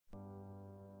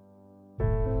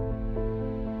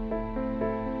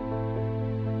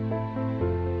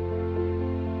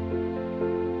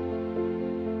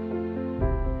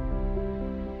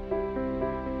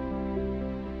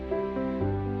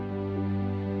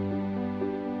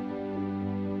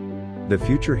The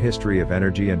Future History of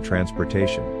Energy and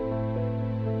Transportation.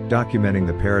 Documenting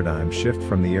the paradigm shift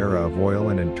from the era of oil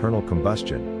and internal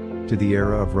combustion to the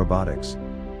era of robotics.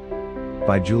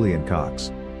 By Julian Cox.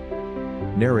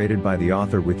 Narrated by the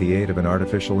author with the aid of an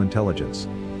artificial intelligence.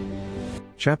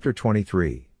 Chapter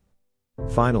 23.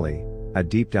 Finally, a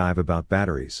deep dive about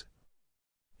batteries.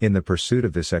 In the pursuit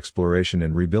of this exploration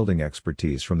and rebuilding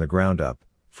expertise from the ground up,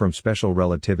 from special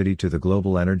relativity to the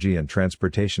global energy and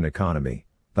transportation economy,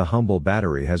 the humble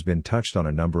battery has been touched on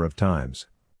a number of times.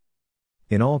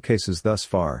 In all cases thus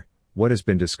far, what has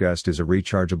been discussed is a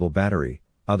rechargeable battery,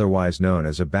 otherwise known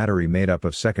as a battery made up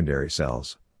of secondary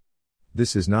cells.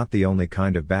 This is not the only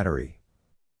kind of battery.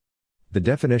 The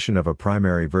definition of a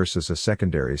primary versus a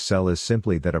secondary cell is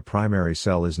simply that a primary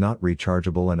cell is not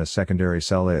rechargeable and a secondary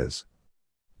cell is.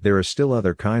 There are still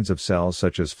other kinds of cells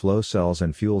such as flow cells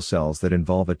and fuel cells that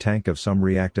involve a tank of some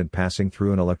reactant passing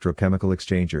through an electrochemical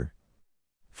exchanger.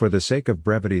 For the sake of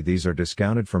brevity, these are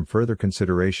discounted from further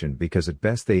consideration because at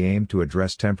best they aim to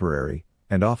address temporary,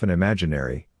 and often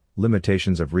imaginary,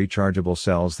 limitations of rechargeable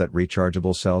cells that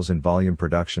rechargeable cells in volume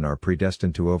production are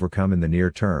predestined to overcome in the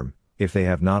near term, if they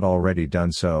have not already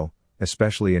done so,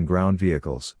 especially in ground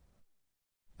vehicles.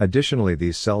 Additionally,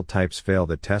 these cell types fail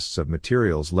the tests of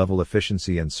materials level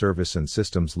efficiency and service and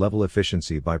systems level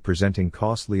efficiency by presenting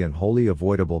costly and wholly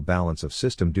avoidable balance of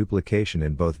system duplication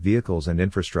in both vehicles and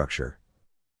infrastructure.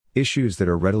 Issues that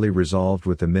are readily resolved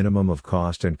with the minimum of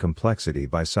cost and complexity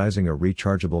by sizing a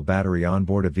rechargeable battery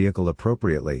onboard a vehicle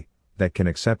appropriately, that can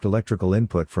accept electrical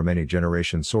input from any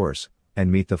generation source, and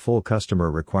meet the full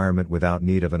customer requirement without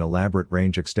need of an elaborate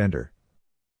range extender.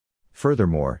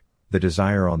 Furthermore, the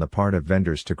desire on the part of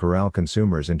vendors to corral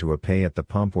consumers into a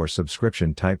pay-at-the-pump or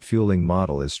subscription-type fueling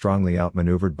model is strongly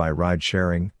outmaneuvered by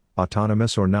ride-sharing,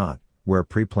 autonomous or not, where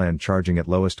pre-planned charging at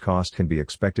lowest cost can be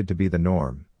expected to be the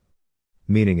norm.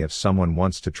 Meaning if someone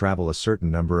wants to travel a certain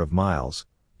number of miles,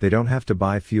 they don't have to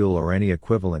buy fuel or any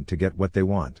equivalent to get what they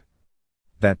want.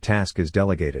 That task is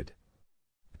delegated.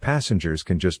 Passengers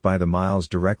can just buy the miles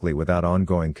directly without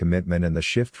ongoing commitment, and the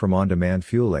shift from on-demand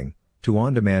fueling to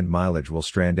on-demand mileage will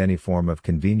strand any form of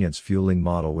convenience fueling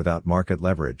model without market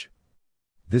leverage.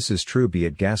 This is true be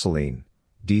it gasoline,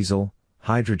 diesel,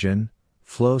 hydrogen,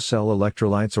 flow cell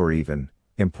electrolytes or even,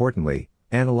 importantly,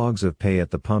 analogs of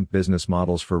pay-at-the-pump business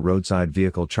models for roadside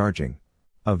vehicle charging.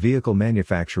 A vehicle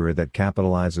manufacturer that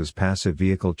capitalizes passive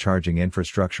vehicle charging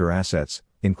infrastructure assets,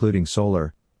 including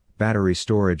solar, battery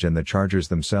storage and the chargers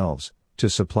themselves, to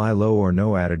supply low or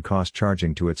no added cost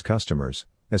charging to its customers,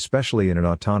 especially in an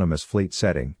autonomous fleet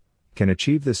setting, can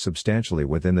achieve this substantially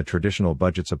within the traditional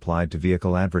budgets applied to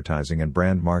vehicle advertising and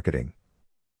brand marketing.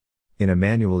 In a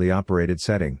manually operated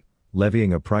setting,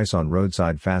 levying a price on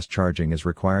roadside fast charging is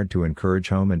required to encourage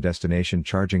home and destination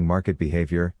charging market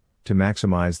behavior, to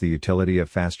maximize the utility of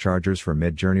fast chargers for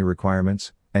mid-journey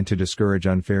requirements, and to discourage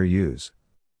unfair use,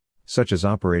 such as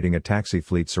operating a taxi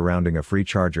fleet surrounding a free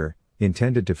charger,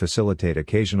 intended to facilitate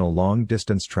occasional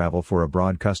long-distance travel for a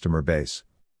broad customer base.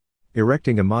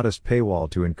 Erecting a modest paywall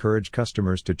to encourage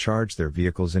customers to charge their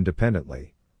vehicles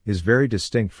independently is very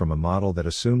distinct from a model that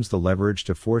assumes the leverage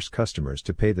to force customers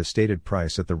to pay the stated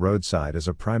price at the roadside as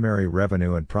a primary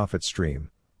revenue and profit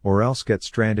stream, or else get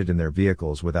stranded in their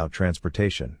vehicles without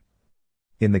transportation.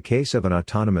 In the case of an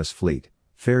autonomous fleet,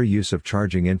 fair use of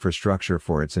charging infrastructure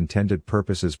for its intended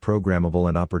purpose is programmable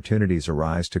and opportunities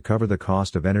arise to cover the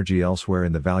cost of energy elsewhere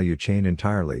in the value chain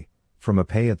entirely, from a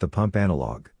pay-at-the-pump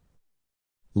analog.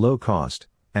 Low cost,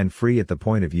 and free at the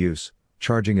point of use,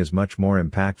 charging is much more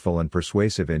impactful and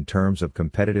persuasive in terms of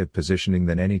competitive positioning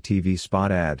than any TV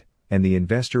spot ad, and the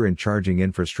investor in charging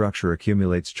infrastructure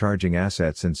accumulates charging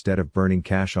assets instead of burning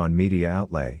cash on media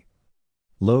outlay.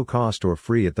 Low cost or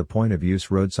free at the point of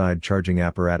use roadside charging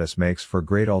apparatus makes for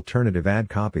great alternative ad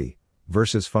copy,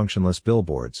 versus functionless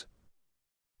billboards.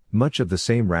 Much of the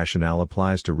same rationale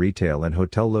applies to retail and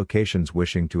hotel locations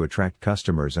wishing to attract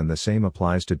customers, and the same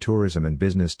applies to tourism and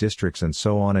business districts and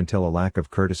so on, until a lack of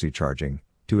courtesy charging,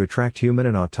 to attract human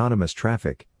and autonomous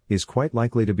traffic, is quite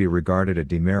likely to be regarded a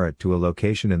demerit to a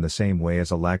location in the same way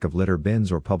as a lack of litter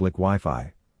bins or public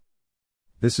Wi-Fi.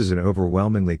 This is an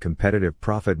overwhelmingly competitive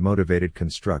profit-motivated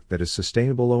construct that is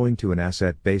sustainable owing to an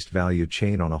asset-based value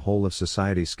chain on a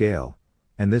whole-of-society scale,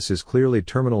 and this is clearly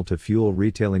terminal to fuel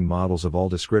retailing models of all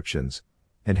descriptions,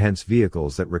 and hence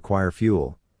vehicles that require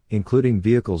fuel, including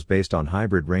vehicles based on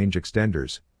hybrid range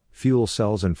extenders, fuel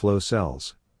cells and flow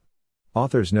cells.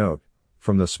 Author's note: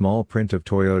 from the small print of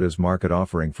Toyota's market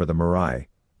offering for the Mirai,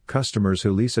 customers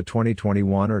who lease a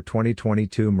 2021 or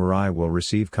 2022 Mirai will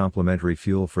receive complimentary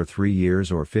fuel for 3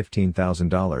 years or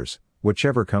 $15,000,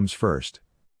 whichever comes first.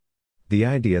 The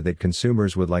idea that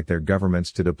consumers would like their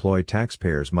governments to deploy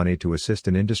taxpayers' money to assist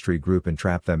an industry group and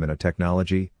trap them in a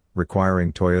technology,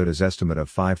 requiring Toyota's estimate of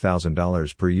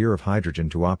 $5,000 per year of hydrogen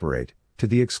to operate, to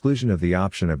the exclusion of the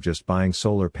option of just buying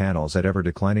solar panels at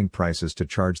ever-declining prices to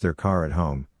charge their car at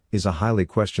home, is a highly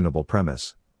questionable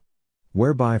premise.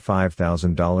 Whereby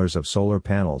 $5,000 of solar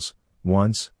panels,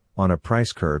 once, on a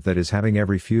price curve that is having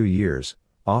every few years,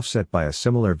 offset by a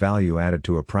similar value added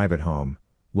to a private home,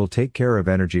 will take care of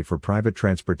energy for private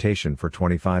transportation for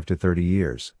 25 to 30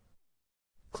 years.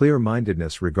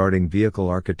 Clear-mindedness regarding vehicle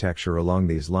architecture along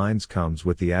these lines comes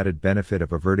with the added benefit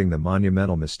of averting the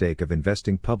monumental mistake of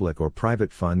investing public or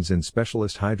private funds in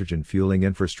specialist hydrogen fueling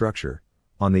infrastructure,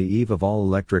 on the eve of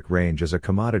all-electric range as a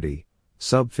commodity,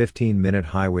 sub-15-minute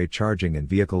highway charging and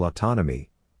vehicle autonomy,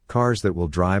 cars that will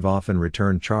drive off and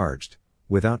return charged,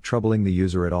 without troubling the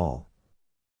user at all.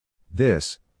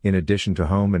 This, in addition to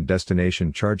home and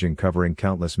destination charging covering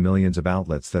countless millions of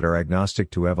outlets that are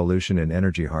agnostic to evolution in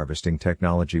energy harvesting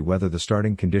technology, whether the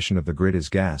starting condition of the grid is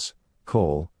gas,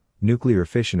 coal, nuclear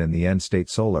fission and the end state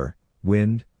solar,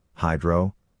 wind,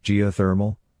 hydro,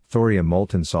 geothermal, thorium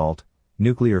molten salt,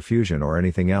 nuclear fusion or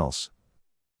anything else.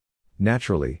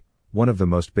 Naturally, one of the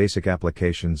most basic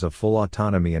applications of full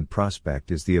autonomy and prospect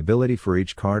is the ability for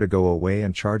each car to go away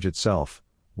and charge itself,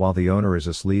 while the owner is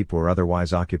asleep or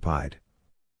otherwise occupied,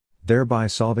 thereby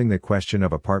solving the question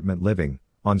of apartment living,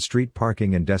 on-street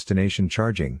parking and destination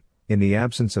charging, in the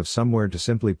absence of somewhere to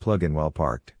simply plug in while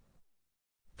parked.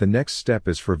 The next step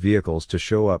is for vehicles to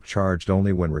show up charged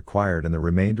only when required and the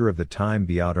remainder of the time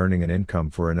be out earning an income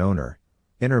for an owner,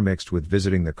 intermixed with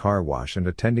visiting the car wash and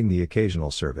attending the occasional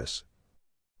service.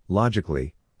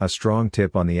 Logically, a strong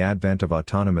tip on the advent of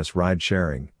autonomous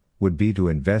ride-sharing would be to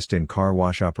invest in car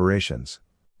wash operations.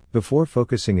 Before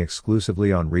focusing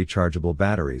exclusively on rechargeable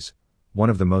batteries, one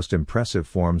of the most impressive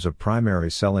forms of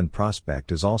primary cell in prospect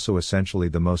is also essentially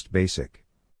the most basic.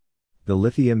 The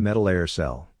lithium metal air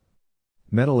cell.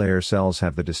 Metal air cells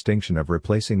have the distinction of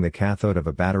replacing the cathode of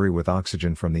a battery with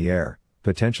oxygen from the air,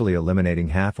 potentially eliminating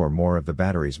half or more of the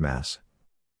battery's mass.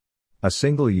 A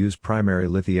single-use primary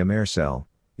lithium air cell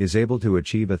is able to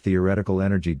achieve a theoretical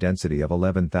energy density of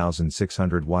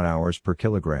 11,600 watt-hours per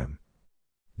kilogram.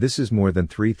 This is more than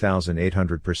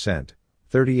 3,800%,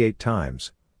 38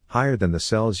 times, higher than the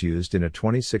cells used in a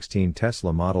 2016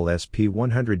 Tesla Model S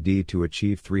P100D to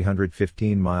achieve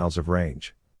 315 miles of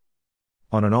range.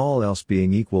 On an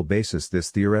all-else-being-equal basis, this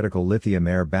theoretical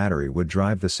lithium-air battery would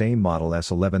drive the same Model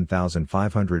S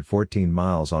 11,514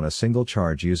 miles on a single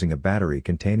charge using a battery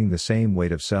containing the same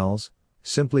weight of cells,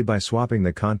 simply by swapping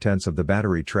the contents of the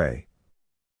battery tray.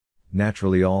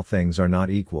 Naturally, all things are not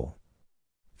equal.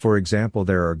 For example,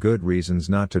 there are good reasons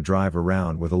not to drive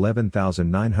around with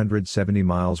 11,970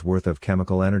 miles worth of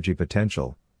chemical energy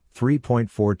potential,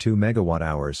 3.42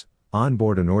 megawatt-hours, on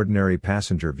board an ordinary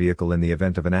passenger vehicle in the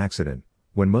event of an accident,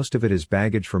 when most of it is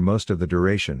baggage for most of the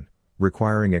duration,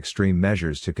 requiring extreme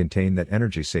measures to contain that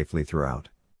energy safely throughout.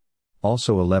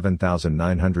 Also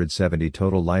 11,970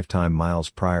 total lifetime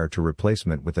miles prior to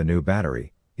replacement with a new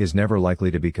battery, is never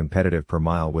likely to be competitive per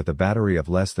mile with a battery of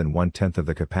less than 1/10 of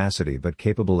the capacity but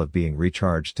capable of being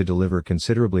recharged to deliver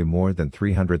considerably more than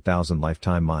 300,000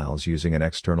 lifetime miles using an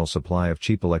external supply of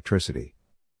cheap electricity.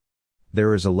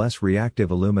 There is a less reactive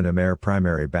aluminum air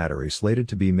primary battery slated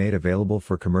to be made available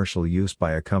for commercial use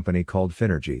by a company called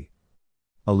Finergy.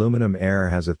 Aluminum air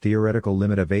has a theoretical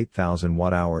limit of 8,000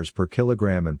 watt-hours per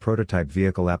kilogram and prototype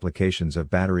vehicle applications of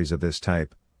batteries of this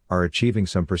type are achieving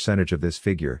some percentage of this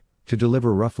figure, to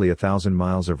deliver roughly 1,000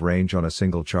 miles of range on a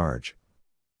single charge.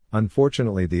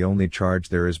 Unfortunately, the only charge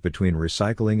there is between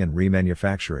recycling and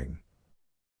remanufacturing.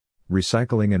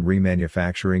 Recycling and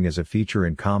remanufacturing is a feature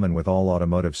in common with all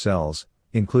automotive cells,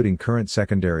 including current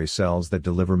secondary cells that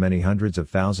deliver many hundreds of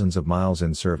thousands of miles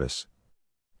in service.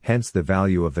 Hence the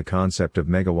value of the concept of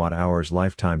megawatt-hours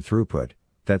lifetime throughput,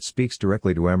 that speaks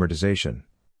directly to amortization.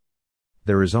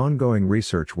 There is ongoing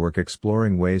research work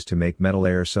exploring ways to make metal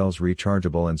air cells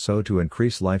rechargeable and so to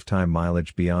increase lifetime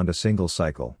mileage beyond a single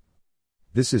cycle.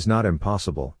 This is not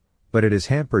impossible, but it is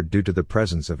hampered due to the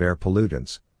presence of air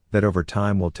pollutants, that over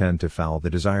time will tend to foul the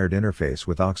desired interface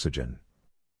with oxygen.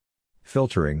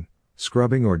 Filtering,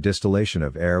 scrubbing or distillation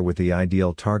of air with the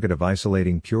ideal target of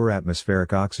isolating pure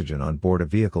atmospheric oxygen on board a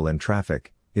vehicle in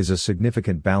traffic, is a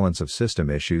significant balance of system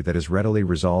issue that is readily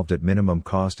resolved at minimum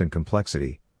cost and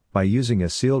complexity, by using a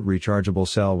sealed rechargeable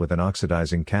cell with an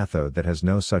oxidizing cathode that has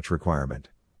no such requirement.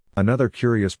 Another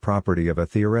curious property of a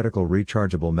theoretical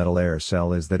rechargeable metal air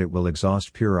cell is that it will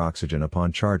exhaust pure oxygen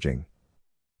upon charging.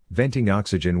 Venting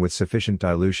oxygen with sufficient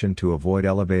dilution to avoid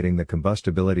elevating the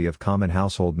combustibility of common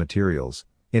household materials,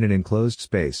 in an enclosed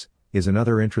space, is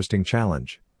another interesting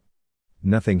challenge.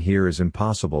 Nothing here is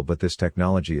impossible, but this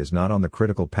technology is not on the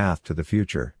critical path to the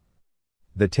future.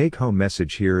 The take-home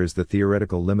message here is the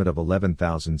theoretical limit of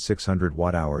 11,600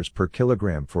 watt-hours per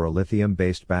kilogram for a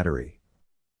lithium-based battery.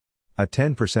 A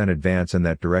 10% advance in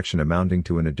that direction amounting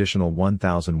to an additional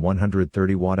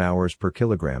 1,130 watt-hours per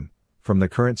kilogram, from the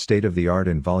current state-of-the-art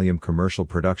in volume commercial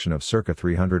production of circa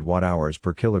 300 watt-hours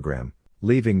per kilogram,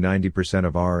 leaving 90%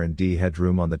 of R&D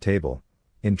headroom on the table,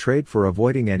 in trade for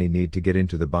avoiding any need to get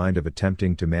into the bind of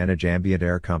attempting to manage ambient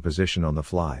air composition on the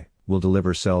fly, will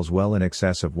deliver cells well in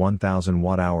excess of 1,000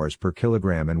 watt-hours per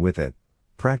kilogram, and with it,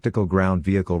 practical ground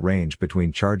vehicle range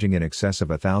between charging in excess of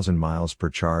 1,000 miles per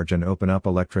charge and open up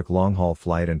electric long-haul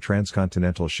flight and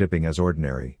transcontinental shipping as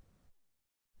ordinary.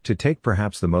 To take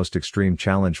perhaps the most extreme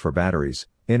challenge for batteries,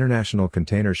 international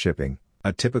container shipping,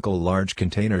 a typical large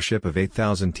container ship of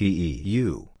 8,000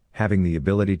 TEU, having the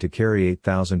ability to carry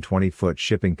 8,000 20-foot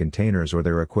shipping containers or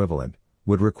their equivalent,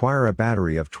 would require a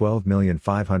battery of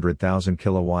 12,500,000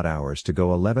 kilowatt-hours to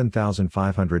go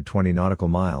 11,520 nautical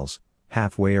miles,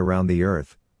 halfway around the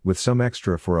Earth, with some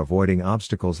extra for avoiding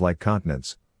obstacles like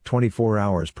continents, 24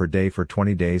 hours per day for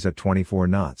 20 days at 24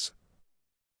 knots.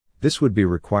 This would be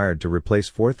required to replace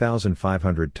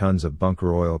 4,500 tons of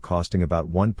bunker oil, costing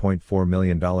about $1.4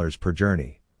 million per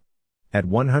journey. At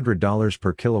 $100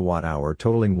 per kilowatt-hour,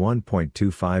 totaling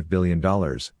 $1.25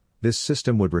 billion, this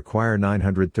system would require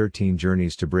 913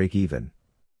 journeys to break even.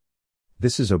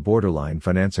 This is a borderline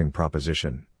financing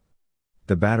proposition.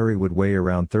 The battery would weigh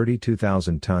around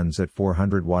 32,000 tons at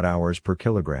 400 watt-hours per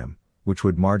kilogram, which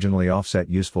would marginally offset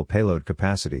useful payload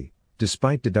capacity,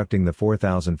 despite deducting the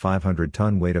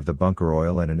 4,500-ton weight of the bunker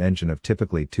oil and an engine of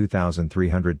typically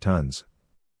 2,300 tons.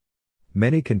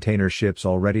 Many container ships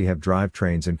already have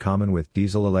drivetrains in common with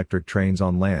diesel-electric trains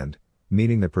on land,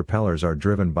 meaning the propellers are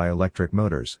driven by electric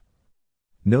motors.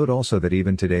 Note also that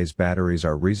even today's batteries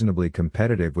are reasonably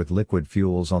competitive with liquid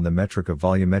fuels on the metric of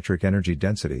volumetric energy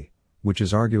density, which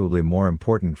is arguably more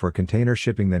important for container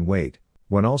shipping than weight,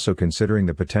 when also considering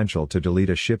the potential to delete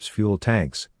a ship's fuel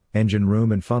tanks, engine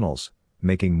room and funnels,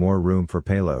 making more room for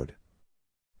payload.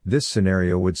 This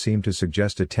scenario would seem to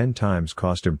suggest a 10 times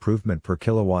cost improvement per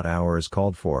kilowatt-hour is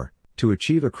called for, to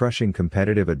achieve a crushing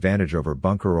competitive advantage over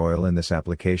bunker oil in this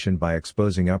application by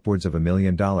exposing upwards of $1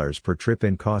 million per trip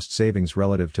in cost savings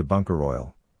relative to bunker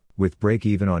oil, with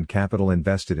break-even on capital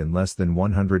invested in less than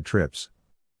 100 trips.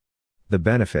 The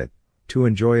benefit: to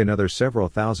enjoy another several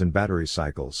thousand battery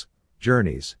cycles,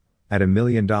 journeys, at $1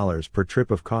 million per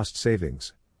trip of cost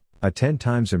savings. A 10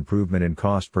 times improvement in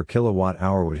cost per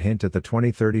kilowatt-hour would hint at the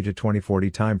 2030 to 2040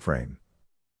 timeframe.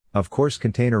 Of course,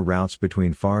 container routes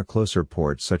between far closer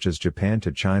ports such as Japan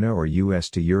to China or US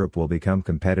to Europe will become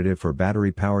competitive for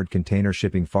battery-powered container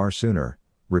shipping far sooner,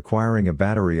 requiring a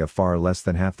battery of far less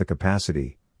than half the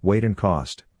capacity, weight and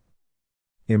cost.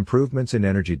 Improvements in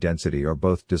energy density are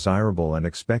both desirable and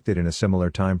expected in a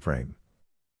similar timeframe.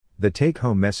 The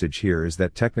take-home message here is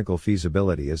that technical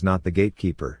feasibility is not the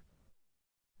gatekeeper.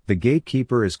 The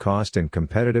gatekeeper is cost, and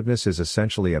competitiveness is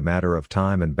essentially a matter of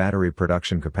time and battery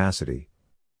production capacity.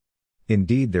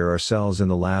 Indeed, there are cells in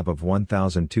the lab of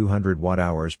 1,200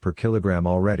 watt-hours per kilogram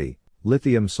already,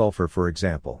 lithium-sulfur for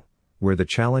example, where the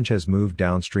challenge has moved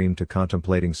downstream to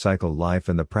contemplating cycle life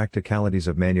and the practicalities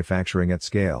of manufacturing at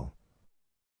scale.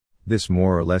 This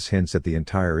more or less hints at the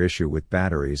entire issue with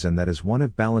batteries, and that is one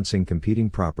of balancing competing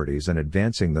properties and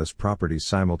advancing those properties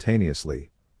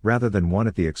simultaneously, rather than one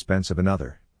at the expense of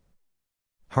another.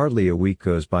 Hardly a week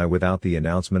goes by without the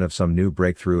announcement of some new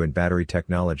breakthrough in battery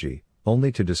technology,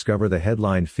 only to discover the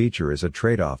headline feature is a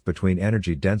trade-off between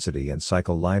energy density and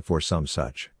cycle life or some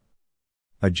such.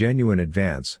 A genuine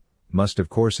advance must of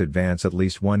course advance at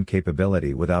least one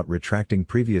capability without retracting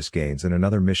previous gains in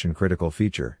another mission-critical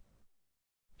feature.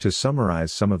 To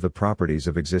summarize some of the properties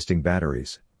of existing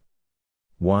batteries.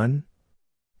 1.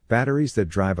 Batteries that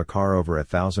drive a car over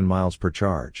 1,000 miles per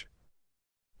charge.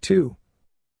 2.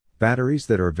 Batteries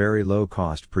that are very low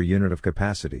cost per unit of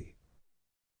capacity.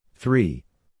 3.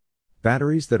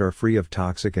 Batteries that are free of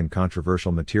toxic and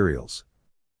controversial materials.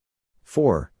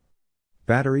 4.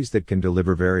 Batteries that can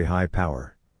deliver very high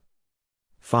power.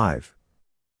 5.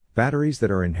 Batteries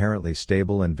that are inherently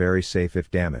stable and very safe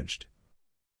if damaged.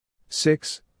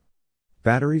 6.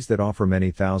 Batteries that offer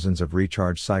many thousands of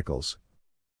recharge cycles.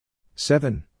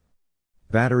 7.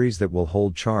 Batteries that will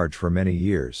hold charge for many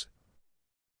years.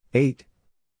 8.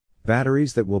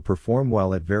 Batteries that will perform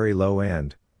well at very low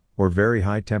or very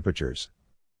high temperatures.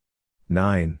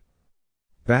 9.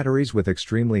 Batteries with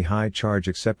extremely high charge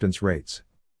acceptance rates.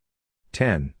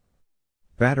 10.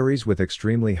 Batteries with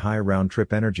extremely high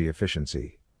round-trip energy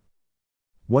efficiency.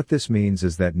 What this means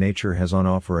is that nature has on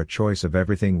offer a choice of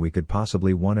everything we could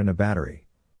possibly want in a battery.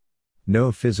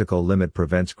 No physical limit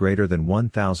prevents greater than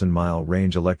 1,000-mile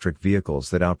range electric vehicles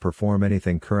that outperform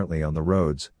anything currently on the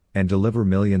roads, and deliver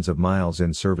millions of miles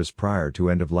in service prior to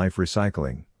end-of-life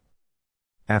recycling.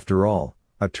 After all,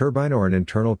 a turbine or an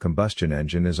internal combustion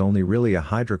engine is only really a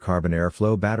hydrocarbon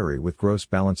airflow battery with gross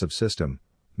balance of system,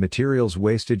 materials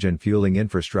wastage and fueling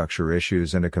infrastructure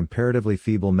issues, and a comparatively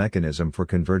feeble mechanism for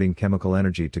converting chemical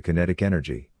energy to kinetic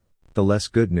energy. The less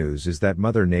good news is that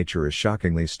Mother Nature is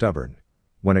shockingly stubborn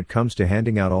when it comes to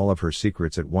handing out all of her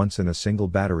secrets at once in a single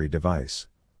battery device.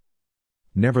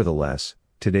 Nevertheless,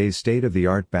 today's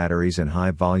state-of-the-art batteries in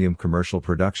high-volume commercial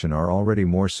production are already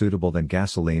more suitable than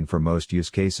gasoline for most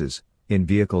use cases, in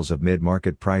vehicles of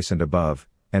mid-market price and above,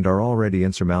 and are already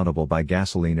insurmountable by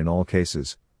gasoline in all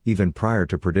cases, even prior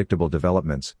to predictable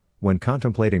developments, when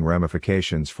contemplating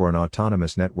ramifications for an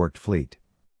autonomous networked fleet.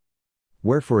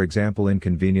 Where, for example,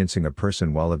 inconveniencing a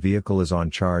person while a vehicle is on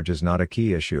charge is not a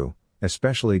key issue,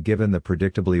 especially given the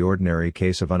predictably ordinary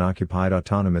case of unoccupied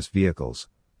autonomous vehicles,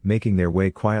 making their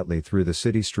way quietly through the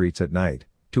city streets at night,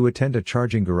 to attend a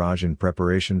charging garage in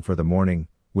preparation for the morning,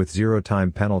 with zero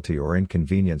time penalty or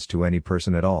inconvenience to any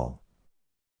person at all.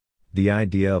 The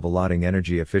idea of allotting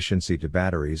energy efficiency to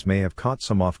batteries may have caught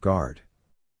some off guard.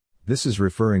 This is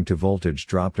referring to voltage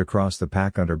dropped across the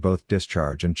pack under both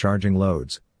discharge and charging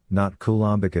loads, not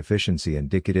coulombic efficiency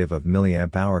indicative of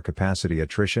milliamp-hour capacity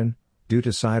attrition, due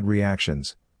to side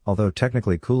reactions, although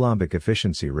technically coulombic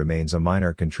efficiency remains a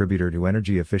minor contributor to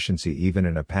energy efficiency even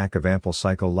in a pack of ample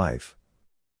cycle life.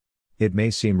 It may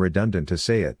seem redundant to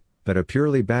say it, but a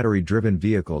purely battery-driven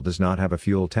vehicle does not have a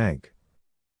fuel tank.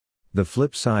 The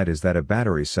flip side is that a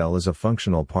battery cell is a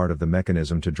functional part of the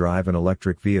mechanism to drive an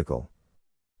electric vehicle.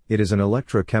 It is an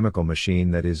electrochemical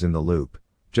machine that is in the loop,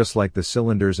 just like the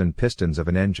cylinders and pistons of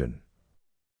an engine.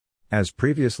 As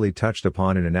previously touched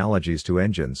upon in analogies to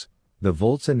engines, the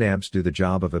volts and amps do the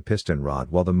job of a piston rod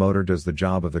while the motor does the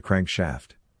job of the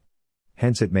crankshaft.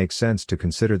 Hence it makes sense to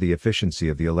consider the efficiency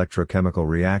of the electrochemical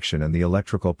reaction and the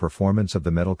electrical performance of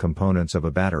the metal components of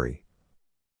a battery.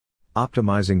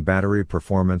 Optimizing battery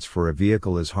performance for a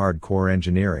vehicle is hardcore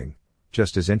engineering,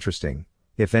 just as interesting,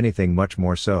 if anything much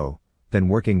more so, than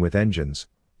working with engines,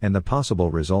 and the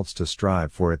possible results to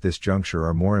strive for at this juncture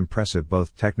are more impressive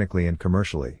both technically and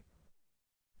commercially.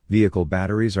 Vehicle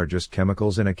batteries are just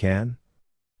chemicals in a can?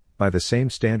 By the same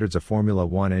standards, a Formula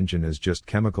One engine is just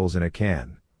chemicals in a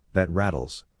can that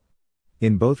rattles.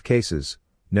 In both cases,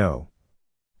 no.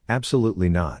 Absolutely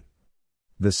not.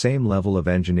 The same level of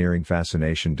engineering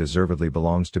fascination deservedly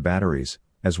belongs to batteries,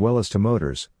 as well as to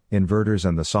motors, inverters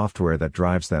and the software that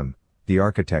drives them, the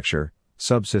architecture,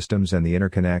 subsystems and the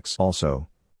interconnects also.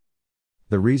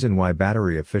 The reason why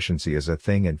battery efficiency is a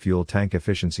thing and fuel tank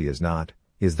efficiency is not,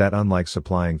 is that unlike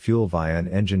supplying fuel via an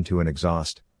engine to an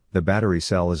exhaust, the battery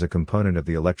cell is a component of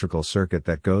the electrical circuit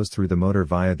that goes through the motor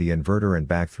via the inverter and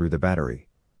back through the battery.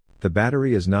 The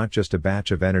battery is not just a batch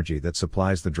of energy that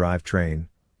supplies the drivetrain,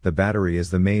 the battery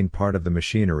is the main part of the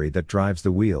machinery that drives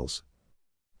the wheels.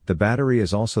 The battery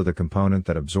is also the component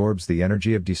that absorbs the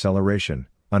energy of deceleration,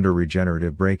 under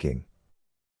regenerative braking.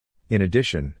 In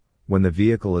addition, when the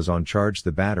vehicle is on charge,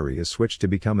 the battery is switched to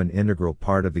become an integral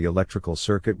part of the electrical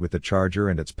circuit with the charger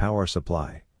and its power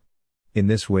supply. In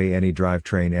this way, any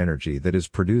drivetrain energy that is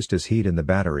produced as heat in the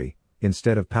battery,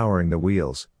 instead of powering the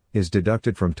wheels, is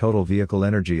deducted from total vehicle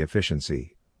energy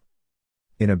efficiency.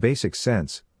 In a basic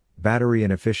sense, battery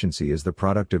inefficiency is the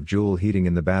product of Joule heating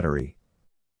in the battery.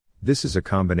 This is a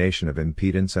combination of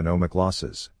impedance and ohmic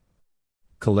losses.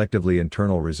 Collectively,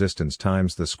 internal resistance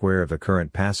times the square of the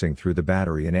current passing through the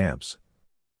battery in amps.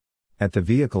 At the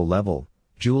vehicle level,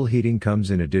 Joule heating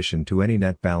comes in addition to any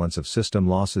net balance of system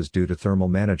losses due to thermal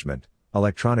management,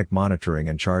 electronic monitoring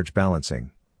and charge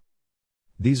balancing.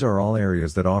 These are all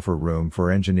areas that offer room for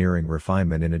engineering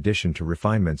refinement in addition to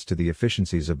refinements to the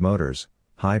efficiencies of motors,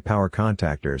 high-power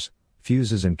contactors,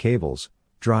 fuses and cables,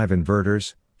 drive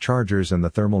inverters, chargers and the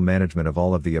thermal management of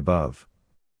all of the above.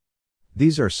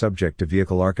 These are subject to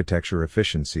vehicle architecture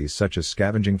efficiencies such as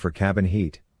scavenging for cabin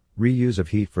heat, reuse of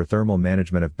heat for thermal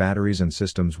management of batteries and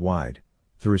systems wide,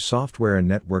 through software and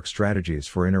network strategies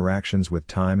for interactions with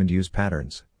time and use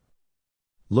patterns.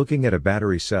 Looking at a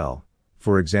battery cell,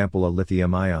 for example a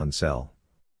lithium-ion cell.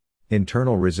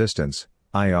 Internal resistance,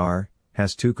 IR,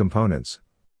 has two components.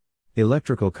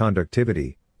 Electrical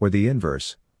conductivity, or the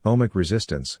inverse, ohmic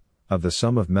resistance, of the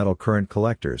sum of metal current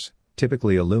collectors,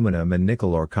 typically aluminum and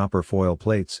nickel or copper foil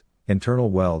plates, internal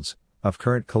welds, of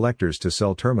current collectors to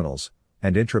cell terminals,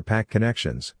 and intra-pack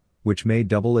connections, which may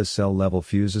double as cell-level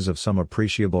fuses of some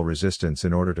appreciable resistance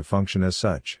in order to function as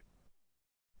such.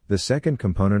 The second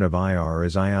component of IR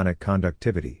is ionic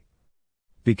conductivity.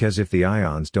 Because if the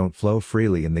ions don't flow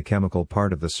freely in the chemical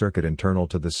part of the circuit internal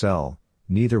to the cell,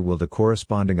 neither will the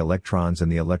corresponding electrons in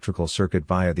the electrical circuit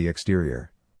via the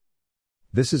exterior.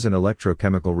 This is an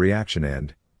electrochemical reaction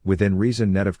and, within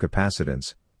reason net of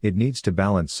capacitance, it needs to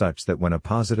balance such that when a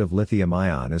positive lithium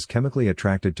ion is chemically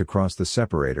attracted to cross the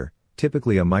separator,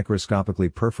 typically a microscopically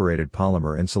perforated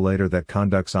polymer insulator that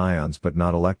conducts ions but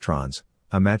not electrons,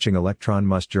 a matching electron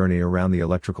must journey around the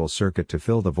electrical circuit to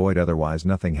fill the void, otherwise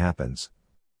nothing happens.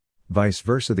 Vice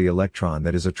versa, the electron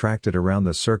that is attracted around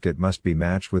the circuit must be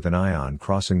matched with an ion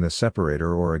crossing the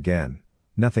separator, or again,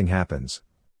 nothing happens.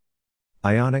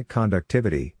 Ionic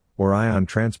conductivity, or ion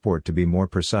transport to be more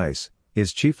precise,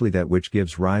 is chiefly that which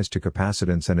gives rise to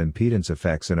capacitance and impedance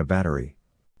effects in a battery.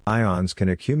 Ions can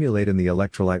accumulate in the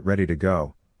electrolyte ready to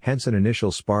go, hence an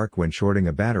initial spark when shorting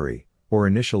a battery, or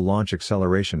initial launch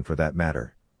acceleration for that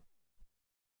matter.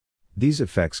 These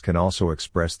effects can also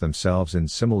express themselves in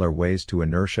similar ways to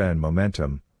inertia and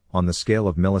momentum, on the scale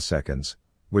of milliseconds,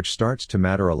 which starts to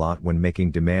matter a lot when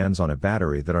making demands on a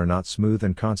battery that are not smooth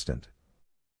and constant.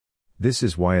 This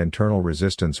is why internal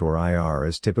resistance, or IR,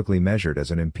 is typically measured as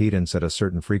an impedance at a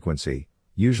certain frequency,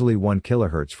 usually 1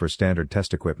 kHz for standard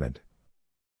test equipment.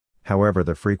 However,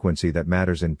 the frequency that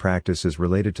matters in practice is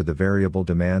related to the variable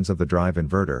demands of the drive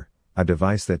inverter, a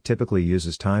device that typically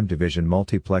uses time division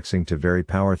multiplexing to vary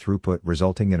power throughput,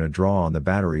 resulting in a draw on the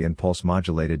battery and pulse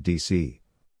modulated DC.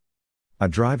 A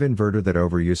drive inverter that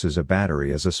overuses a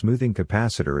battery as a smoothing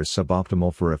capacitor is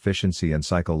suboptimal for efficiency and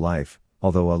cycle life,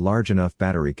 although a large enough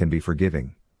battery can be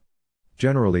forgiving.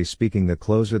 Generally speaking, the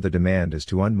closer the demand is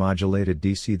to unmodulated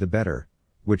DC, the better,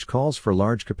 which calls for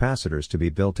large capacitors to be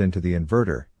built into the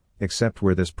inverter, except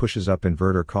where this pushes up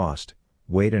inverter cost,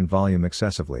 weight and volume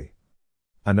excessively.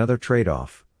 Another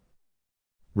trade-off.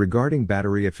 Regarding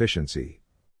battery efficiency,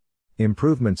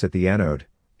 improvements at the anode,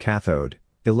 cathode,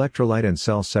 electrolyte and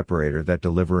cell separator that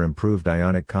deliver improved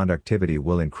ionic conductivity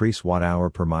will increase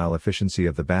watt-hour per mile efficiency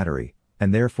of the battery,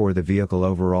 and therefore the vehicle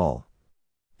overall.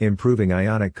 Improving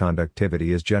ionic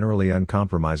conductivity is generally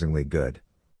uncompromisingly good.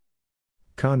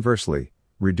 Conversely,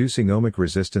 reducing ohmic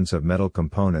resistance of metal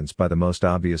components by the most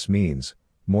obvious means,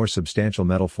 more substantial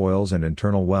metal foils and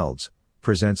internal welds,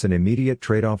 presents an immediate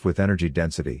trade-off with energy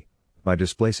density, by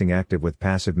displacing active with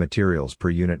passive materials per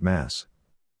unit mass.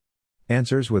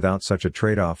 Answers without such a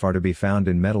trade-off are to be found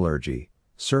in metallurgy,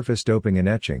 surface doping and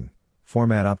etching,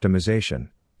 format optimization,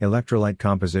 electrolyte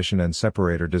composition and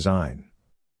separator design.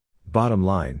 Bottom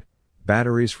line,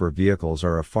 batteries for vehicles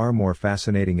are a far more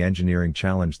fascinating engineering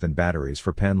challenge than batteries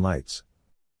for pen lights.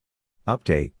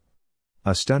 Update.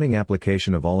 A stunning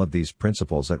application of all of these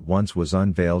principles at once was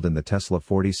unveiled in the Tesla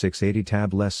 4680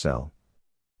 tabless cell.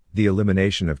 The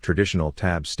elimination of traditional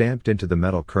tabs stamped into the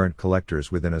metal current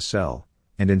collectors within a cell,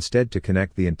 and instead to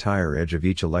connect the entire edge of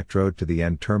each electrode to the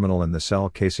end terminal and the cell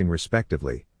casing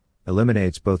respectively,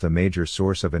 eliminates both a major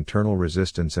source of internal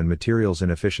resistance and materials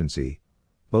inefficiency,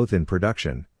 both in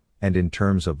production, and in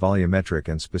terms of volumetric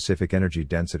and specific energy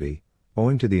density,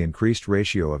 owing to the increased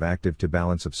ratio of active to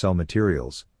balance of cell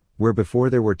materials, where before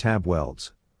there were tab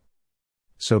welds.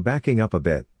 So backing up a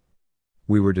bit,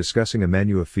 we were discussing a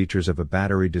menu of features of a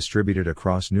battery distributed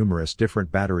across numerous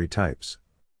different battery types,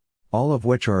 all of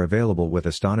which are available with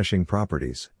astonishing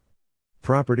properties.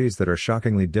 Properties that are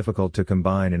shockingly difficult to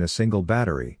combine in a single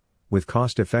battery, with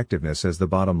cost effectiveness as the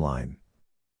bottom line.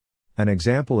 An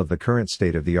example of the current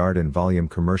state-of-the-art in volume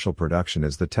commercial production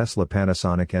is the Tesla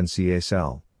Panasonic NCA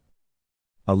cell.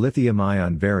 A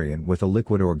lithium-ion variant with a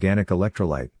liquid organic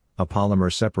electrolyte, a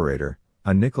polymer separator,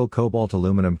 a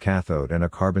nickel-cobalt-aluminum cathode and a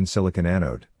carbon-silicon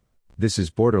anode. This is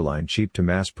borderline cheap to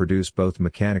mass-produce both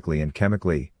mechanically and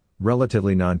chemically,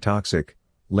 relatively non-toxic,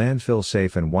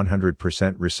 landfill-safe and 100%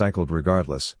 recycled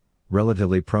regardless,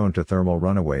 relatively prone to thermal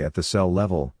runaway at the cell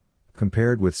level,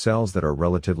 compared with cells that are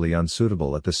relatively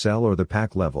unsuitable at the cell or the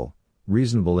pack level,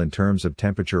 reasonable in terms of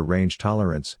temperature range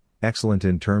tolerance, excellent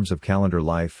in terms of calendar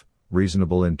life,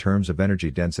 reasonable in terms of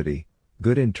energy density,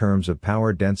 good in terms of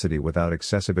power density without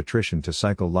excessive attrition to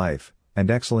cycle life, and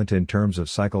excellent in terms of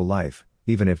cycle life,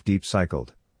 even if deep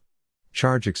cycled.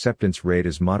 Charge acceptance rate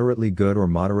is moderately good or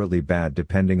moderately bad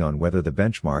depending on whether the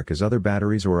benchmark is other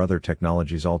batteries or other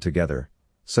technologies altogether,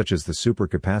 such as the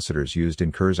supercapacitors used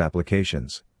in KERS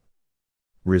applications.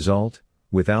 Result: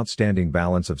 with outstanding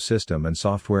balance of system and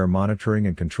software monitoring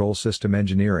and control system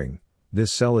engineering,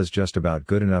 this cell is just about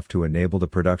good enough to enable the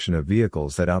production of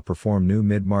vehicles that outperform new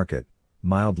mid-market,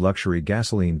 mild luxury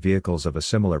gasoline vehicles of a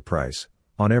similar price,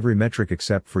 on every metric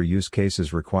except for use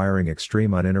cases requiring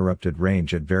extreme uninterrupted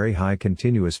range at very high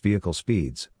continuous vehicle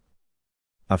speeds.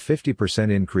 A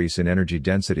 50% increase in energy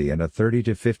density and a 30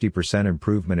 to 50%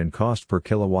 improvement in cost per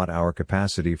kilowatt-hour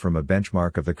capacity from a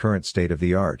benchmark of the current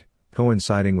state-of-the-art,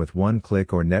 coinciding with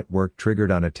one-click or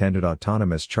network-triggered unattended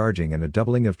autonomous charging and a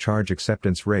doubling of charge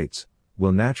acceptance rates,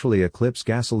 will naturally eclipse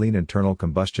gasoline internal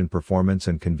combustion performance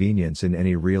and convenience in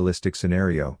any realistic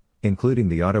scenario, including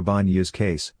the Autobahn use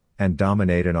case, and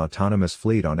dominate an autonomous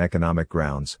fleet on economic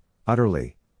grounds,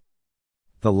 utterly.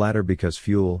 The latter because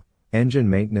fuel, engine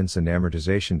maintenance and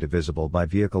amortization divisible by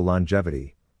vehicle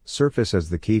longevity, surface as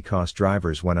the key cost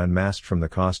drivers when unmasked from the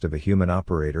cost of a human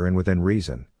operator and within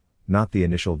reason, not the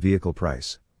initial vehicle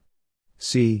price.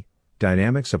 C.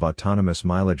 Dynamics of autonomous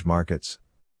mileage markets.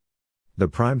 The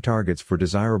prime targets for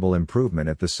desirable improvement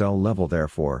at the cell level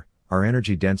therefore, are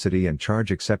energy density and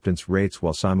charge acceptance rates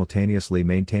while simultaneously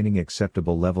maintaining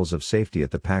acceptable levels of safety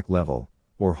at the pack level,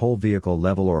 or whole vehicle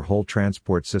level or whole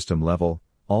transport system level,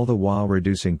 all the while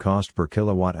reducing cost per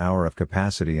kilowatt-hour of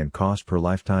capacity and cost per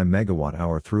lifetime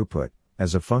megawatt-hour throughput,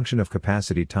 as a function of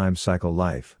capacity times cycle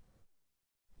life.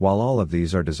 While all of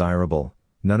these are desirable,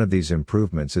 none of these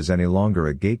improvements is any longer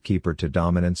a gatekeeper to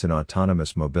dominance in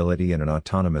autonomous mobility in an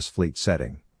autonomous fleet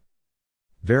setting.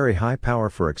 Very high power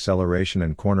for acceleration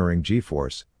and cornering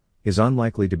G-force is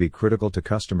unlikely to be critical to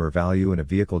customer value in a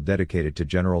vehicle dedicated to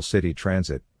general city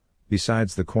transit,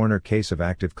 besides the corner case of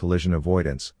active collision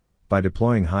avoidance, by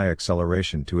deploying high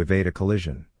acceleration to evade a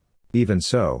collision. Even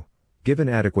so, given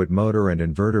adequate motor and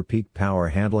inverter peak power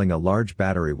handling, a large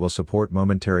battery will support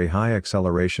momentary high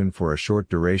acceleration for a short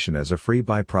duration as a free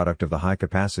byproduct of the high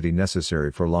capacity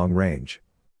necessary for long range.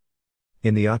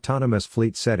 In the autonomous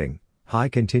fleet setting, high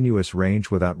continuous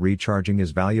range without recharging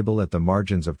is valuable at the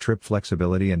margins of trip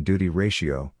flexibility and duty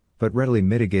ratio, but readily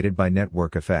mitigated by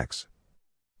network effects.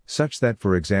 Such that,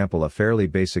 for example, a fairly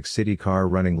basic city car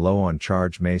running low on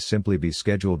charge may simply be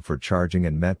scheduled for charging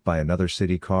and met by another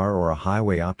city car or a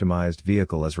highway-optimized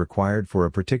vehicle as required for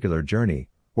a particular journey,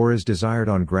 or as desired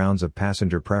on grounds of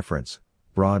passenger preference,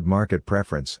 broad market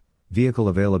preference, vehicle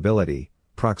availability,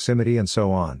 proximity and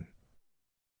so on.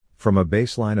 From a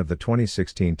baseline of the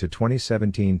 2016 to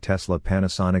 2017 Tesla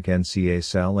Panasonic NCA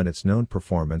cell and its known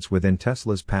performance within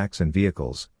Tesla's packs and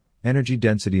vehicles, energy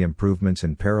density improvements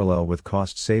in parallel with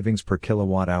cost savings per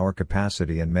kilowatt-hour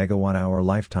capacity and megawatt-hour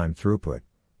lifetime throughput,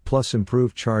 plus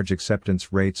improved charge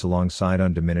acceptance rates alongside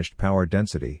undiminished power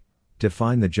density,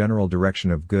 define the general direction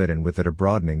of good, and with it a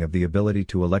broadening of the ability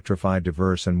to electrify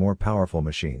diverse and more powerful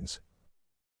machines.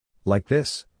 Like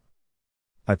this.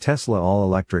 A Tesla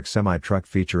all-electric semi-truck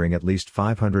featuring at least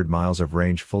 500 miles of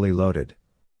range fully loaded.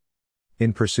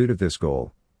 In pursuit of this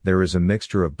goal, there is a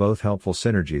mixture of both helpful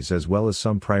synergies as well as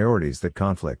some priorities that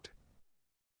conflict.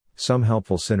 Some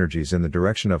helpful synergies in the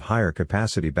direction of higher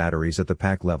capacity batteries at the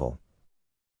pack level.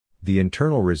 The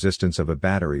internal resistance of a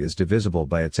battery is divisible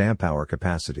by its amp-hour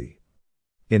capacity.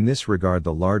 In this regard,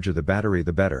 the larger the battery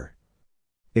the better.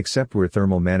 Except where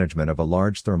thermal management of a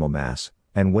large thermal mass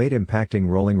and weight impacting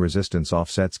rolling resistance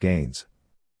offsets gains.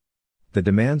 The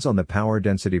demands on the power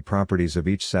density properties of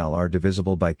each cell are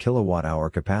divisible by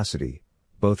kilowatt-hour capacity,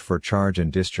 both for charge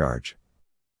and discharge.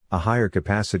 A higher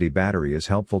capacity battery is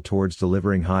helpful towards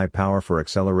delivering high power for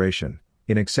acceleration,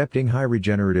 in accepting high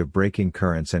regenerative braking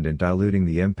currents and in diluting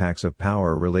the impacts of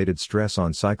power-related stress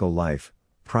on cycle life,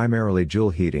 primarily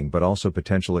joule heating but also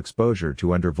potential exposure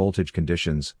to under-voltage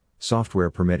conditions,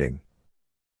 software permitting.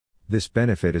 This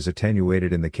benefit is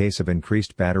attenuated in the case of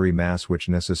increased battery mass, which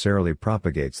necessarily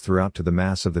propagates throughout to the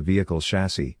mass of the vehicle's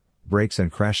chassis, brakes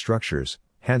and crash structures.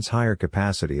 Hence, higher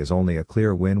capacity is only a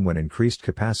clear win when increased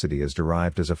capacity is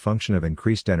derived as a function of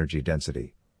increased energy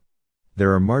density.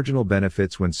 There are marginal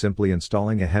benefits when simply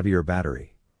installing a heavier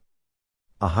battery.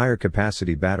 A higher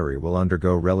capacity battery will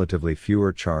undergo relatively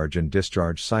fewer charge and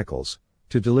discharge cycles,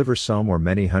 to deliver some or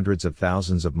many hundreds of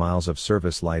thousands of miles of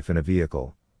service life in a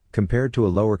vehicle, compared to a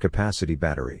lower capacity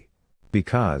battery.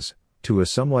 Because, to a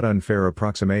somewhat unfair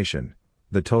approximation,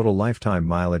 the total lifetime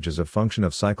mileage is a function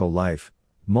of cycle life,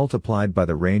 multiplied by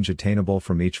the range attainable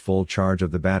from each full charge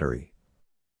of the battery.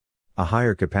 A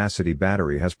higher capacity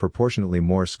battery has proportionately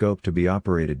more scope to be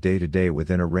operated day to day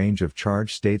within a range of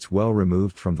charge states well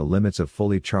removed from the limits of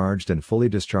fully charged and fully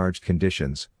discharged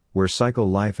conditions, where cycle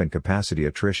life and capacity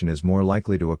attrition is more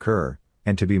likely to occur,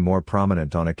 and to be more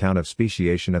prominent on account of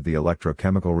speciation of the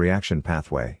electrochemical reaction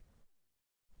pathway.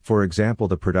 For example,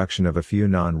 the production of a few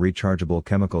non-rechargeable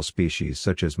chemical species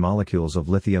such as molecules of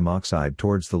lithium oxide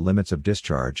towards the limits of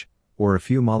discharge, or a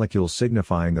few molecules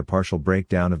signifying the partial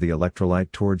breakdown of the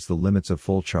electrolyte towards the limits of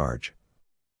full charge.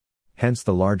 Hence,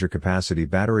 the larger capacity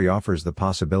battery offers the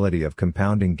possibility of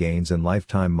compounding gains in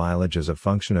lifetime mileage as a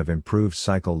function of improved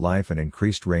cycle life and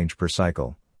increased range per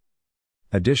cycle.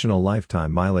 Additional lifetime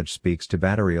mileage speaks to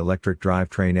battery electric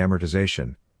drivetrain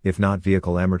amortization, if not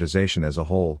vehicle amortization as a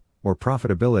whole, or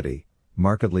profitability,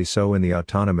 markedly so in the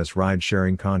autonomous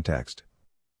ride-sharing context.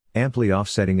 Amply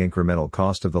offsetting incremental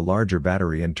cost of the larger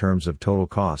battery in terms of total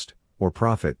cost, or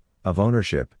profit, of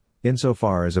ownership,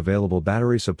 insofar as available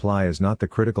battery supply is not the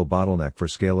critical bottleneck for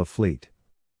scale of fleet.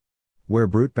 Where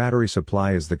brute battery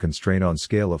supply is the constraint on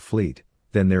scale of fleet,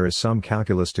 then there is some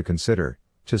calculus to consider,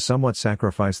 to somewhat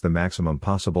sacrifice the maximum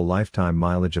possible lifetime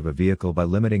mileage of a vehicle by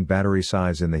limiting battery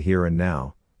size in the here and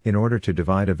now, in order to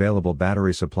divide available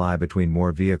battery supply between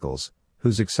more vehicles,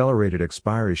 whose accelerated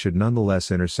expiry should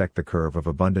nonetheless intersect the curve of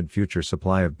abundant future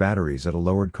supply of batteries at a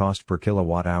lowered cost per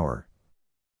kilowatt-hour.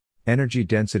 Energy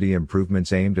density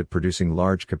improvements aimed at producing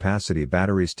large capacity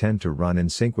batteries tend to run in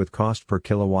sync with cost per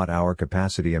kilowatt-hour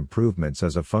capacity improvements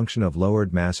as a function of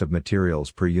lowered mass of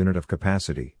materials per unit of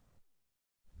capacity.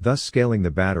 Thus scaling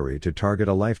the battery to target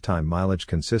a lifetime mileage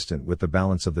consistent with the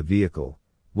balance of the vehicle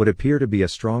would appear to be a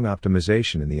strong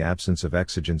optimization in the absence of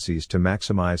exigencies to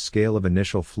maximize scale of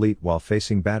initial fleet while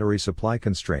facing battery supply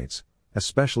constraints,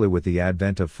 especially with the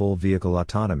advent of full vehicle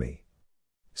autonomy.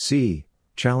 C.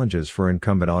 Challenges for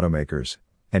incumbent automakers,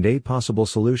 and a possible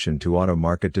solution to auto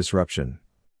market disruption.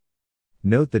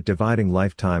 Note that dividing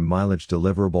lifetime mileage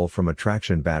deliverable from a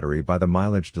traction battery by the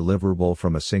mileage deliverable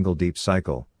from a single deep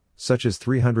cycle, such as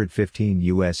 315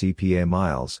 US EPA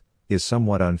miles, is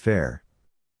somewhat unfair.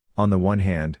 On the one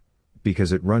hand,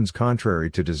 because it runs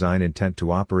contrary to design intent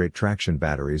to operate traction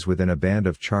batteries within a band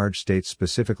of charge states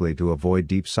specifically to avoid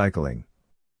deep cycling.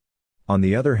 On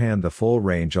the other hand, the full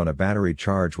range on a battery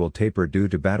charge will taper due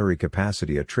to battery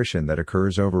capacity attrition that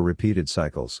occurs over repeated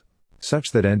cycles,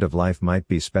 such that end of life might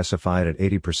be specified at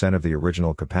 80% of the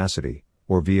original capacity,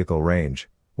 or vehicle range,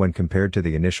 when compared to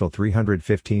the initial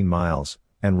 315 miles,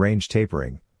 and range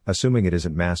tapering, assuming it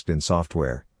isn't masked in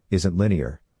software, isn't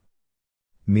linear.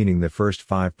 Meaning the first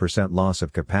 5% loss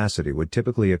of capacity would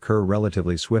typically occur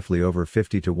relatively swiftly over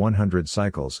 50 to 100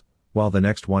 cycles, while the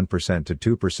next 1%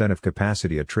 to 2% of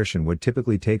capacity attrition would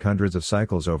typically take hundreds of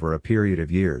cycles over a period of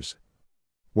years.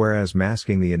 Whereas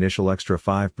masking the initial extra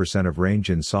 5% of range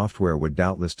in software would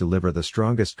doubtless deliver the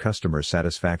strongest customer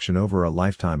satisfaction over a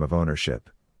lifetime of ownership.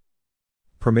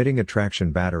 Permitting a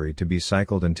traction battery to be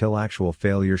cycled until actual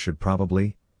failure should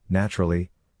probably, naturally,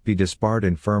 be disbarred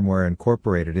in firmware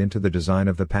incorporated into the design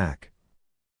of the pack.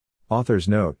 Authors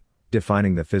note,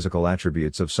 defining the physical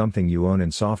attributes of something you own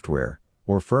in software,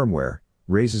 or firmware,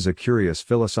 raises a curious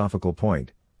philosophical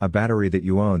point: a battery that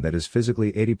you own that is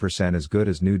physically 80% as good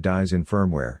as new dies in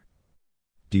firmware.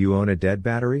 Do you own a dead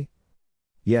battery?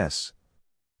 Yes.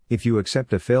 If you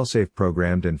accept a failsafe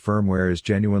programmed in firmware is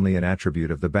genuinely an attribute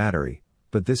of the battery,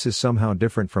 but this is somehow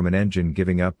different from an engine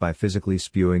giving up by physically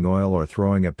spewing oil or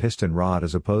throwing a piston rod,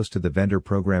 as opposed to the vendor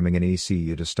programming an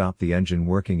ECU to stop the engine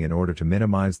working in order to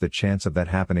minimize the chance of that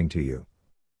happening to you.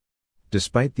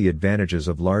 Despite the advantages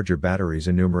of larger batteries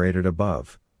enumerated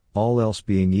above, all else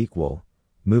being equal,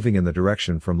 moving in the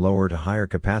direction from lower to higher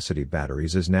capacity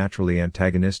batteries is naturally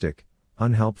antagonistic,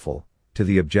 unhelpful, to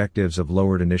the objectives of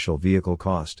lowered initial vehicle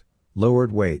cost,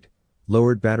 lowered weight,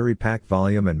 lowered battery pack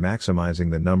volume, and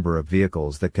maximizing the number of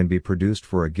vehicles that can be produced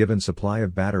for a given supply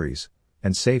of batteries,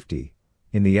 and safety,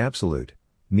 in the absolute,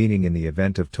 meaning in the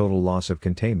event of total loss of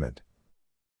containment.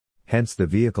 Hence the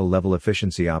vehicle-level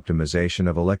efficiency optimization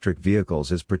of electric vehicles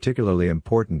is particularly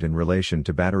important in relation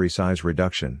to battery size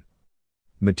reduction.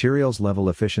 Materials-level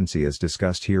efficiency is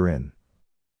discussed herein.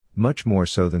 Much more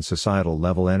so than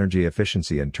societal-level energy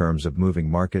efficiency in terms of moving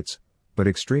markets, but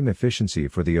extreme efficiency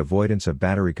for the avoidance of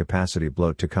battery capacity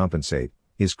bloat to compensate,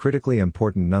 is critically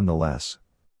important nonetheless.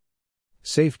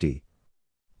 Safety.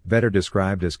 Better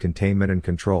described as containment and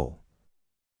control.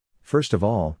 First of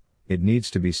all, it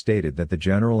needs to be stated that the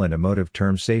general and emotive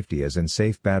term safety, as in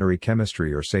safe battery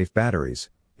chemistry or safe batteries,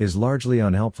 is largely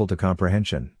unhelpful to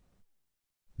comprehension.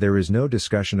 There is no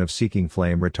discussion of seeking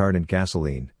flame retardant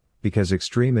gasoline, because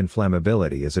extreme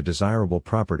inflammability is a desirable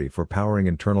property for powering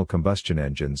internal combustion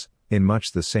engines, in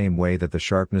much the same way that the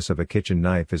sharpness of a kitchen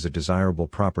knife is a desirable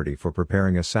property for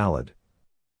preparing a salad.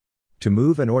 To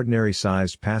move an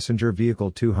ordinary-sized passenger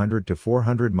vehicle 200 to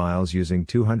 400 miles using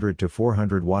 200 to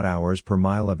 400 watt-hours per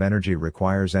mile of energy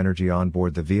requires energy on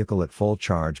board the vehicle at full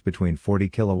charge between 40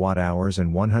 kilowatt-hours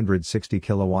and 160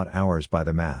 kilowatt-hours by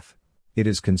the math. It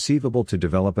is conceivable to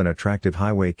develop an attractive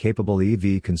highway-capable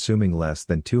EV consuming less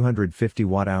than 250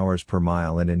 watt-hours per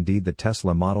mile, and indeed the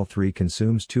Tesla Model 3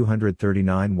 consumes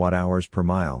 239 watt-hours per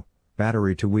mile,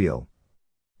 battery to wheel.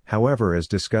 However, as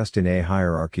discussed in a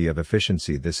hierarchy of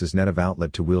efficiency, this is net of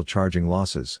outlet to wheel charging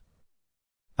losses.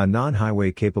 A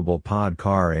non-highway capable pod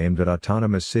car aimed at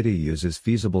autonomous city use is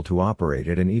feasible to operate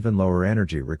at an even lower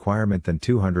energy requirement than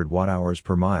 200 watt-hours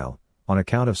per mile, on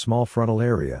account of small frontal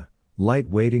area, light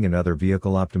weighting and other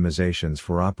vehicle optimizations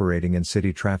for operating in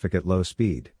city traffic at low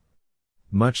speed.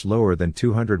 Much lower than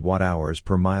 200 watt-hours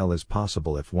per mile is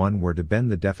possible if one were to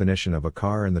bend the definition of a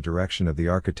car in the direction of the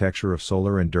architecture of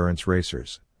solar endurance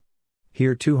racers.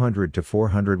 Here 200 to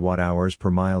 400 watt-hours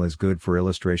per mile is good for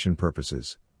illustration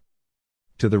purposes.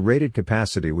 To the rated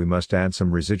capacity we must add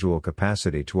some residual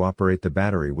capacity to operate the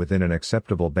battery within an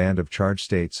acceptable band of charge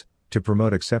states, to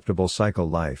promote acceptable cycle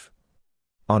life.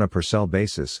 On a per cell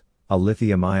basis, a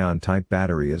lithium-ion type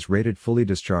battery is rated fully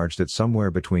discharged at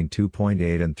somewhere between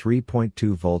 2.8 and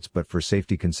 3.2 volts, but for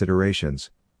safety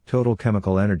considerations, total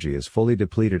chemical energy is fully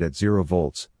depleted at 0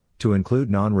 volts, to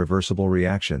include non-reversible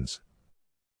reactions.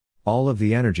 All of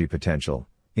the energy potential,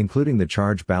 including the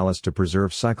charge ballast to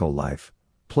preserve cycle life,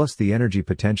 plus the energy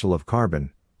potential of carbon,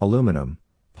 aluminum,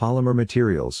 polymer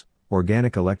materials,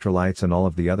 organic electrolytes and all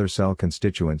of the other cell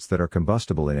constituents that are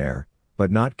combustible in air,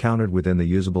 but not counted within the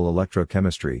usable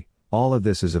electrochemistry, all of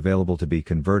this is available to be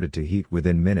converted to heat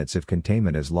within minutes if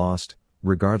containment is lost,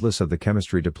 regardless of the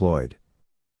chemistry deployed.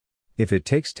 If it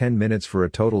takes 10 minutes for a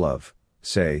total of,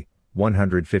 say,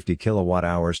 150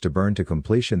 kilowatt-hours to burn to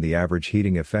completion, the average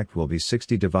heating effect will be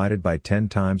 60 divided by 10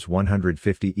 times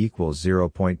 150 equals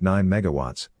 0.9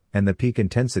 megawatts, and the peak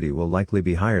intensity will likely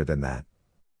be higher than that.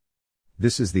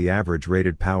 This is the average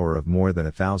rated power of more than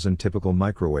 1,000 typical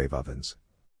microwave ovens.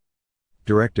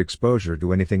 Direct exposure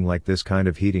to anything like this kind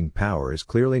of heating power is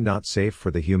clearly not safe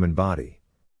for the human body.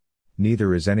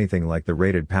 Neither is anything like the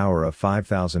rated power of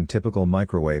 5,000 typical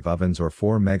microwave ovens or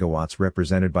 4 megawatts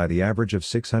represented by the average of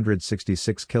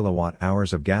 666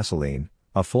 kilowatt-hours of gasoline,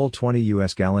 a full 20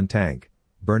 US gallon tank,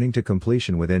 burning to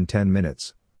completion within 10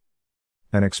 minutes.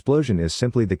 An explosion is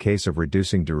simply the case of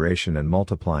reducing duration and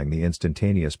multiplying the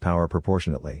instantaneous power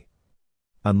proportionately.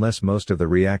 Unless most of the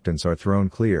reactants are thrown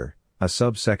clear, a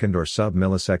sub-second or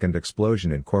sub-millisecond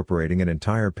explosion incorporating an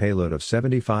entire payload of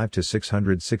 75 to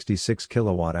 666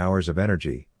 kilowatt-hours of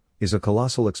energy, is a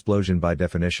colossal explosion by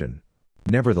definition.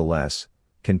 Nevertheless,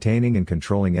 containing and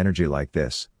controlling energy like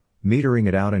this, metering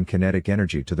it out in kinetic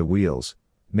energy to the wheels,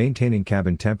 maintaining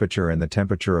cabin temperature and the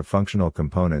temperature of functional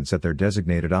components at their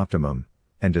designated optimum,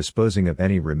 and disposing of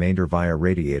any remainder via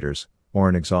radiators, or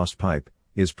an exhaust pipe,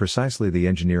 is precisely the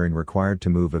engineering required to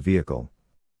move a vehicle.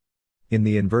 In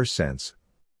the inverse sense,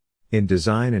 in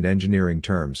design and engineering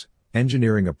terms,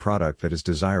 engineering a product that is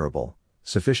desirable,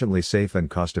 sufficiently safe and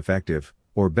cost-effective,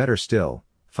 or better still,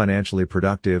 financially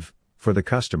productive, for the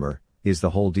customer, is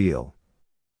the whole deal.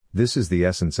 This is the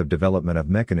essence of development of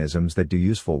mechanisms that do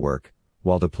useful work,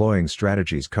 while deploying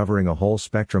strategies covering a whole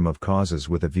spectrum of causes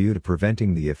with a view to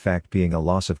preventing the effect being a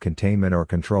loss of containment or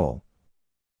control.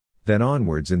 Then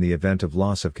onwards, in the event of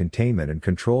loss of containment and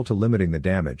control, to limiting the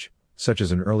damage, such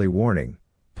as an early warning,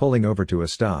 pulling over to a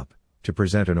stop, to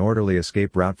present an orderly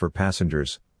escape route for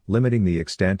passengers, limiting the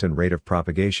extent and rate of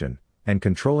propagation, and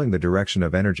controlling the direction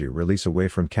of energy release away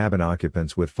from cabin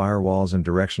occupants with firewalls and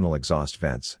directional exhaust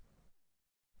vents.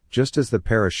 Just as the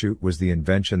parachute was the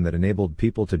invention that enabled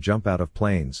people to jump out of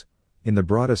planes, in the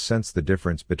broadest sense the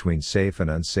difference between safe and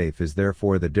unsafe is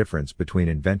therefore the difference between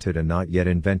invented and not yet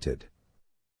invented.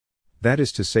 That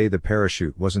is to say, the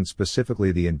parachute wasn't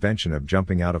specifically the invention of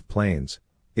jumping out of planes,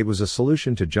 it was a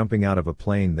solution to jumping out of a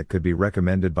plane that could be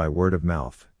recommended by word of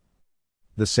mouth.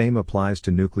 The same applies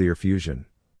to nuclear fusion.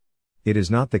 It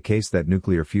is not the case that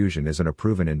nuclear fusion isn't a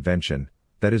proven invention,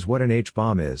 that is what an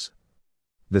H-bomb is.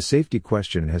 The safety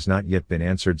question has not yet been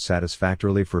answered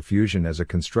satisfactorily for fusion as a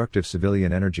constructive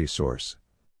civilian energy source.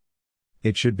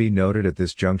 It should be noted at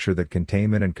this juncture that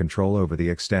containment and control over the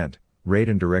extent, rate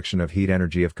and direction of heat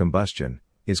energy of combustion,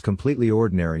 is completely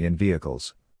ordinary in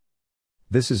vehicles.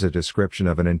 This is a description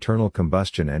of an internal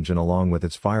combustion engine along with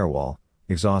its firewall,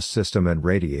 exhaust system and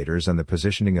radiators, and the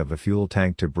positioning of a fuel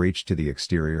tank to breach to the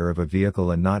exterior of a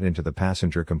vehicle and not into the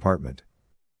passenger compartment.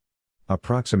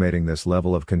 Approximating this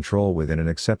level of control within an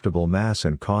acceptable mass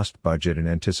and cost budget in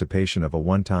anticipation of a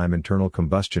one-time internal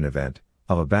combustion event,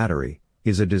 of a battery,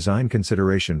 is a design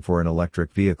consideration for an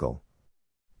electric vehicle.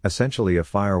 Essentially, a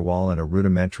firewall and a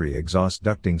rudimentary exhaust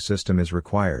ducting system is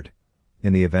required,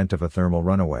 in the event of a thermal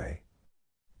runaway.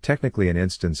 Technically an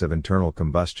instance of internal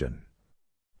combustion.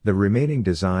 The remaining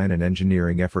design and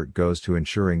engineering effort goes to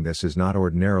ensuring this is not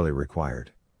ordinarily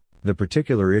required. The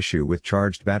particular issue with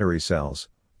charged battery cells,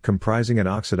 comprising an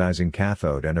oxidizing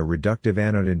cathode and a reductive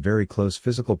anode in very close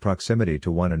physical proximity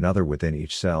to one another within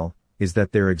each cell, is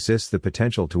that there exists the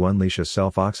potential to unleash a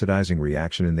self-oxidizing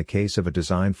reaction in the case of a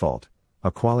design fault, a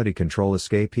quality control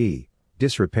escapee,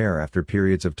 disrepair after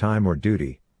periods of time or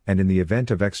duty, and in the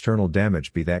event of external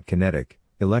damage, be that kinetic,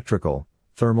 electrical,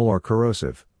 thermal or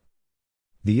corrosive.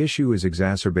 The issue is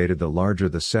exacerbated the larger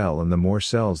the cell and the more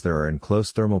cells there are in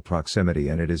close thermal proximity,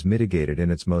 and it is mitigated in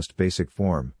its most basic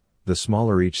form. The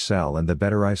smaller each cell and the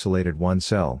better isolated one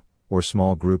cell, or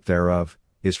small group thereof,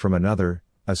 is from another,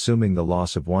 assuming the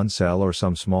loss of one cell or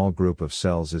some small group of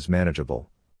cells is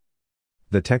manageable.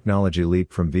 The technology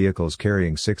leap from vehicles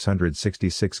carrying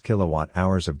 666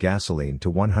 kilowatt-hours of gasoline to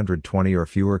 120 or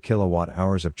fewer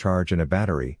kilowatt-hours of charge in a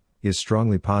battery, is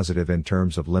strongly positive in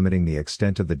terms of limiting the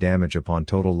extent of the damage upon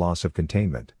total loss of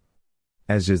containment.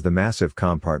 As is the massive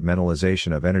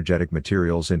compartmentalization of energetic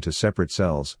materials into separate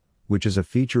cells, which is a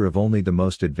feature of only the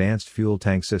most advanced fuel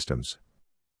tank systems.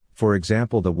 For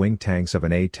example, the wing tanks of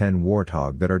an A-10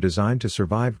 Warthog that are designed to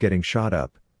survive getting shot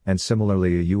up, and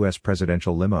similarly a U.S.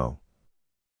 presidential limo.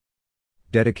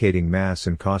 Dedicating mass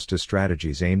and cost to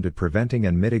strategies aimed at preventing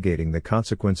and mitigating the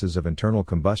consequences of internal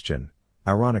combustion,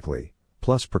 ironically,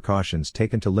 plus precautions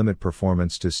taken to limit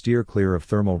performance to steer clear of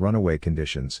thermal runaway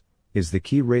conditions, is the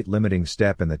key rate-limiting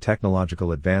step in the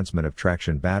technological advancement of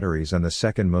traction batteries and the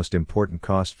second most important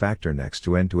cost factor next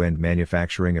to end-to-end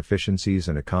manufacturing efficiencies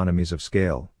and economies of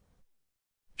scale.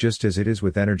 Just as it is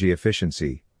with energy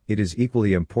efficiency, it is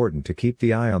equally important to keep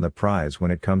the eye on the prize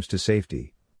when it comes to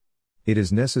safety. It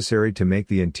is necessary to make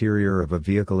the interior of a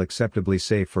vehicle acceptably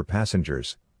safe for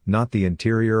passengers, not the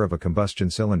interior of a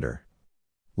combustion cylinder.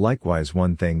 Likewise,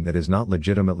 one thing that is not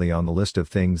legitimately on the list of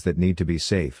things that need to be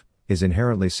safe, is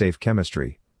inherently safe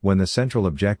chemistry, when the central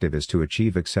objective is to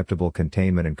achieve acceptable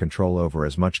containment and control over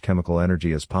as much chemical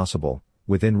energy as possible,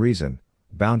 within reason,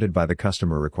 bounded by the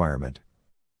customer requirement.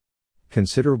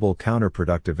 Considerable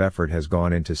counterproductive effort has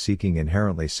gone into seeking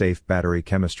inherently safe battery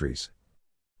chemistries.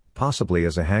 Possibly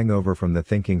as a hangover from the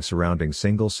thinking surrounding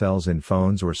single cells in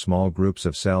phones or small groups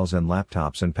of cells in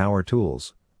laptops and power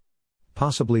tools.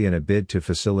 Possibly in a bid to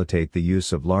facilitate the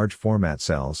use of large format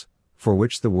cells, for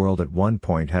which the world at one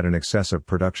point had an excessive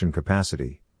production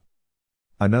capacity.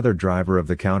 Another driver of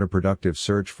the counterproductive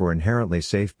search for inherently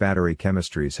safe battery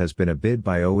chemistries has been a bid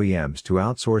by OEMs to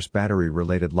outsource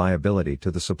battery-related liability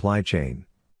to the supply chain.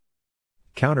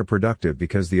 Counterproductive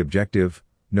because the objective,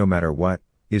 no matter what,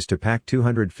 is to pack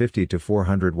 250 to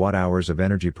 400 watt-hours of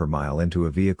energy per mile into a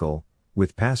vehicle,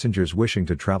 with passengers wishing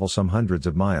to travel some hundreds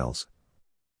of miles.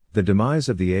 The demise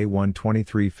of the A123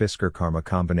 Fisker-Karma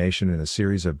combination in a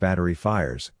series of battery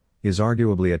fires is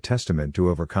arguably a testament to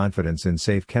overconfidence in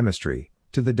safe chemistry,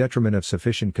 to the detriment of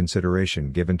sufficient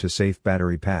consideration given to safe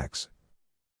battery packs.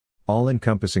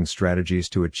 All-encompassing strategies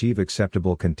to achieve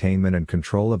acceptable containment and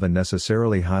control of a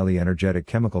necessarily highly energetic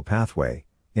chemical pathway,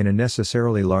 in a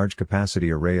necessarily large capacity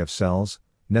array of cells,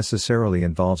 necessarily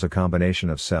involves a combination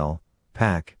of cell,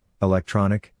 pack,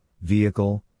 electronic,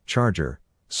 vehicle, charger,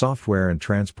 software and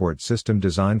transport system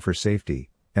designed for safety,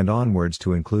 and onwards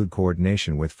to include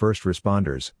coordination with first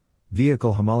responders,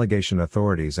 vehicle homologation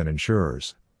authorities and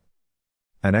insurers.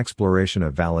 An exploration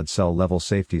of valid cell-level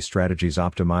safety strategies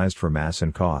optimized for mass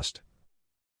and cost.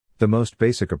 The most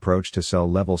basic approach to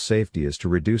cell-level safety is to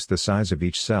reduce the size of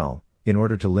each cell, in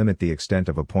order to limit the extent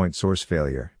of a point source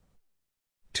failure.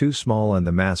 Too small and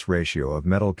the mass ratio of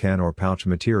metal can or pouch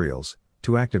materials,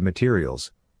 to active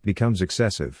materials, becomes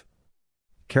excessive.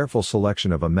 Careful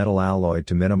selection of a metal alloy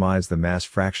to minimize the mass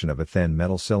fraction of a thin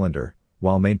metal cylinder,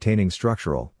 while maintaining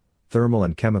structural, thermal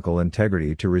and chemical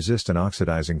integrity to resist an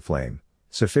oxidizing flame,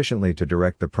 sufficiently to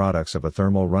direct the products of a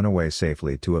thermal runaway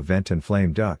safely to a vent and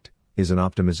flame duct, is an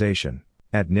optimization,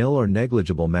 at nil or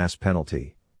negligible mass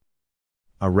penalty.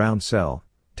 A round cell,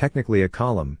 technically a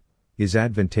column, is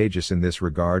advantageous in this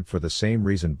regard for the same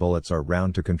reason bullets are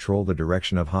round to control the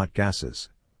direction of hot gases.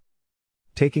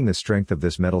 Taking the strength of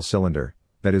this metal cylinder,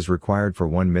 that is required for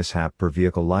one mishap per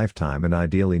vehicle lifetime and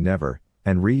ideally never,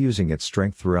 and reusing its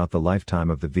strength throughout the lifetime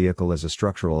of the vehicle as a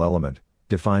structural element,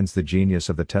 defines the genius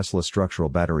of the Tesla structural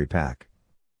battery pack.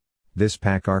 This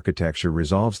pack architecture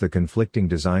resolves the conflicting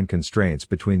design constraints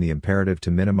between the imperative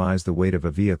to minimize the weight of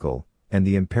a vehicle, and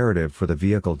the imperative for the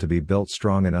vehicle to be built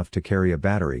strong enough to carry a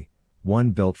battery,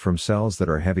 one built from cells that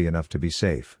are heavy enough to be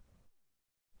safe.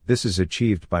 This is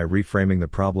achieved by reframing the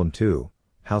problem to,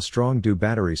 how strong do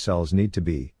battery cells need to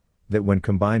be, that when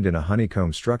combined in a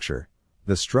honeycomb structure,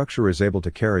 the structure is able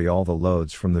to carry all the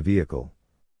loads from the vehicle.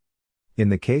 In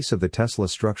the case of the Tesla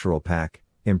structural pack,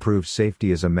 improved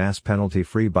safety is a mass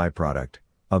penalty-free byproduct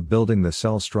of building the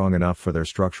cells strong enough for their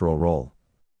structural role.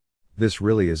 This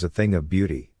really is a thing of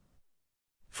beauty.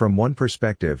 From one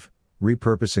perspective,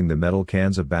 repurposing the metal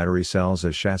cans of battery cells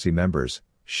as chassis members,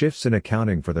 shifts in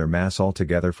accounting for their mass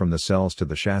altogether from the cells to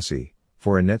the chassis,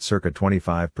 for a net circa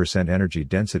 25% energy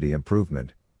density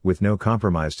improvement, with no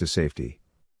compromise to safety.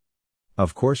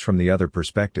 Of course, from the other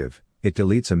perspective, it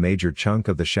deletes a major chunk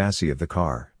of the chassis of the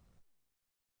car.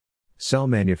 Cell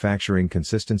manufacturing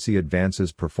consistency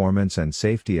advances performance and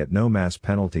safety at no mass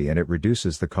penalty, and it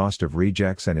reduces the cost of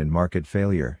rejects and in-market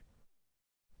failure.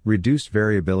 Reduced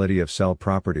variability of cell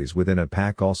properties within a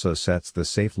pack also sets the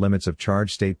safe limits of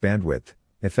charge state bandwidth,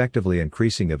 effectively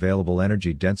increasing available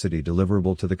energy density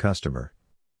deliverable to the customer.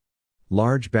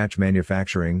 Large batch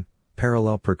manufacturing,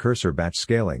 parallel precursor batch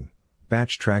scaling,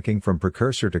 batch tracking from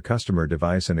precursor to customer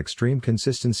device, and extreme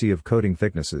consistency of coating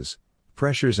thicknesses,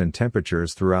 pressures and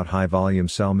temperatures throughout high-volume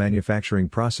cell manufacturing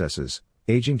processes,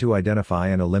 aging to identify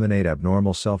and eliminate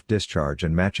abnormal self-discharge,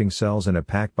 and matching cells in a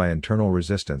pack by internal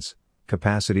resistance,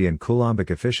 capacity and coulombic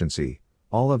efficiency,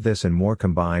 all of this and more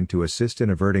combined to assist in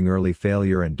averting early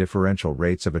failure and differential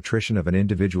rates of attrition of an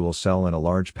individual cell in a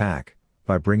large pack,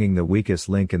 by bringing the weakest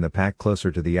link in the pack closer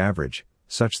to the average,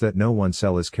 such that no one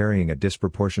cell is carrying a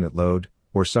disproportionate load,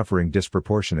 or suffering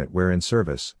disproportionate wear in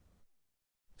service.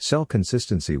 Cell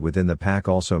consistency within the pack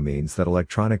also means that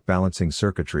electronic balancing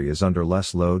circuitry is under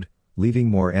less load, leaving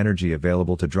more energy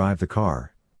available to drive the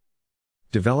car.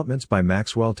 Developments by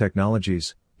Maxwell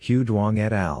Technologies, Hugh Duong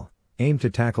et al., aim to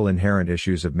tackle inherent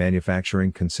issues of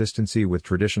manufacturing consistency with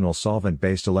traditional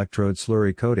solvent-based electrode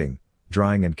slurry coating,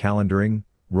 drying and calendaring,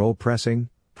 roll pressing,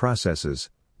 processes,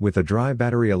 with a dry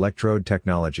battery electrode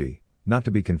technology, not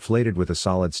to be conflated with a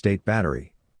solid-state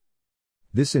battery.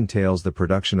 This entails the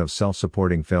production of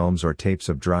self-supporting films or tapes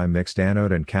of dry mixed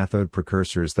anode and cathode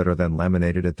precursors that are then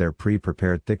laminated at their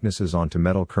pre-prepared thicknesses onto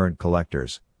metal current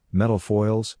collectors, metal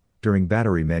foils, during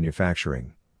battery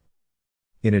manufacturing.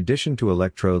 In addition to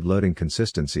electrode loading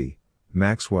consistency,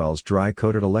 Maxwell's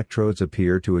dry-coated electrodes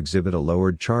appear to exhibit a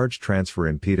lowered charge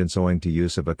transfer impedance owing to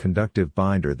use of a conductive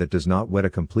binder that does not wet a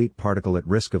complete particle at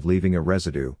risk of leaving a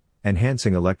residue,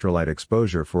 enhancing electrolyte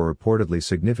exposure for reportedly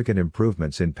significant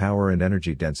improvements in power and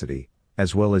energy density,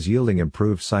 as well as yielding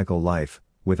improved cycle life,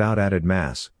 without added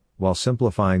mass, while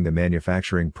simplifying the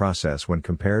manufacturing process when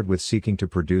compared with seeking to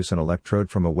produce an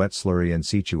electrode from a wet slurry in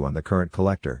situ on the current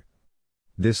collector.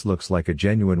 This looks like a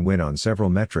genuine win on several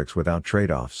metrics without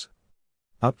trade-offs.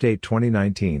 Update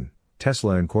 2019,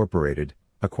 Tesla Incorporated,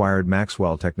 acquired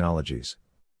Maxwell Technologies.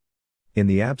 In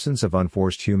the absence of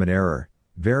unforced human error,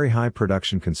 very high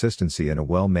production consistency in a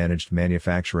well-managed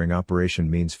manufacturing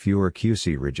operation means fewer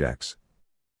QC rejects.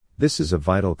 This is a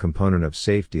vital component of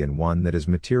safety and one that is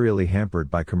materially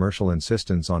hampered by commercial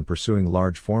insistence on pursuing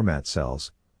large format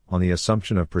cells, on the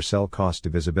assumption of per cell cost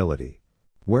divisibility,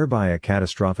 whereby a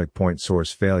catastrophic point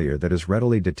source failure that is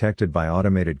readily detected by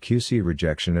automated QC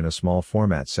rejection in a small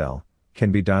format cell,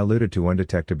 can be diluted to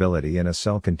undetectability in a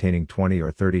cell containing 20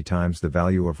 or 30 times the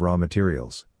value of raw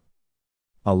materials.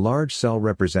 A large cell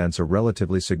represents a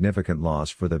relatively significant loss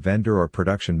for the vendor or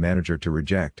production manager to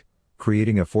reject,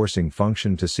 creating a forcing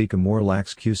function to seek a more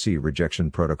lax QC rejection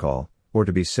protocol, or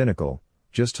to be cynical,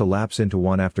 just to lapse into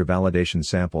one after validation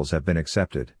samples have been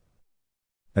accepted.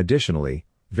 Additionally,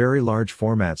 very large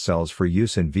format cells for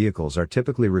use in vehicles are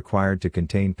typically required to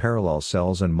contain parallel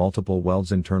cells and multiple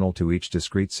welds internal to each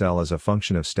discrete cell as a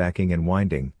function of stacking and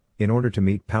winding, in order to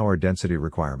meet power density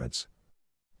requirements.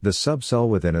 The subcell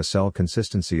within a cell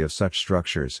consistency of such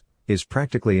structures is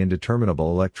practically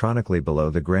indeterminable electronically below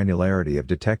the granularity of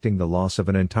detecting the loss of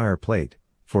an entire plate,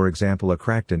 for example a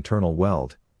cracked internal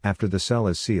weld, after the cell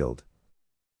is sealed.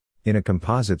 In a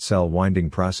composite cell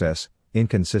winding process,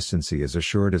 inconsistency is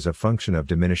assured as a function of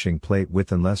diminishing plate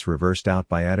width unless reversed out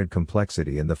by added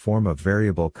complexity in the form of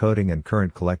variable coating and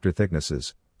current collector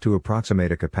thicknesses, to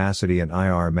approximate a capacity and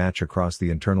IR match across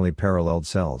the internally paralleled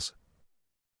cells.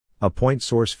 A point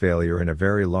source failure in a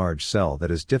very large cell that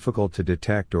is difficult to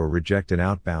detect or reject in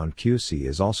outbound QC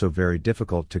is also very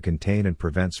difficult to contain and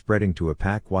prevent spreading to a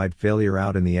pack-wide failure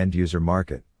out in the end-user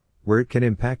market, where it can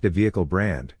impact a vehicle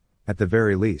brand, at the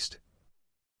very least.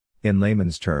 In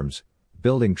layman's terms,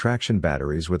 building traction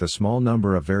batteries with a small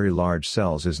number of very large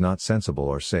cells is not sensible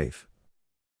or safe.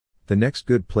 The next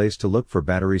good place to look for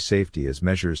battery safety is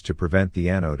measures to prevent the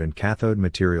anode and cathode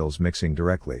materials mixing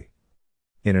directly.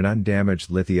 In an undamaged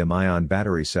lithium-ion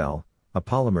battery cell, a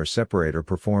polymer separator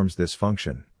performs this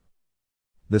function.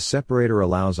 The separator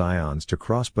allows ions to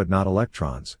cross but not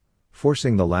electrons,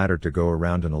 forcing the latter to go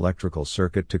around an electrical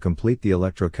circuit to complete the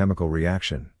electrochemical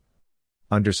reaction.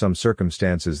 Under some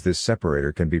circumstances this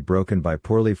separator can be broken by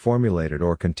poorly formulated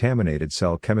or contaminated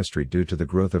cell chemistry due to the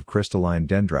growth of crystalline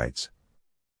dendrites.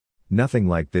 Nothing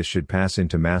like this should pass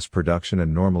into mass production,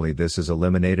 and normally this is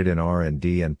eliminated in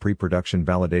R&D and pre-production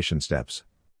validation steps.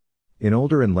 In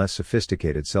older and less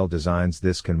sophisticated cell designs,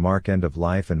 this can mark end of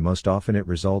life, and most often it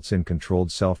results in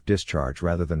controlled self-discharge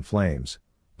rather than flames,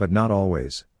 but not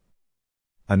always.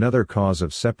 Another cause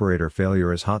of separator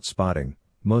failure is hot spotting,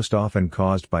 most often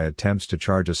caused by attempts to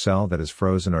charge a cell that is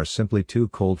frozen or simply too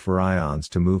cold for ions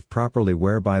to move properly,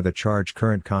 whereby the charge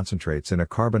current concentrates in a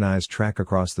carbonized track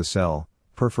across the cell,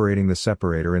 perforating the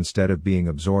separator instead of being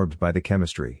absorbed by the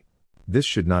chemistry. This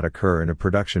should not occur in a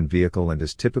production vehicle and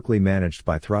is typically managed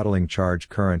by throttling charge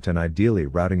current and ideally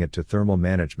routing it to thermal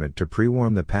management to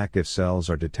pre-warm the pack if cells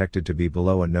are detected to be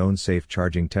below a known safe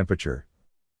charging temperature.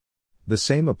 The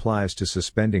same applies to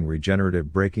suspending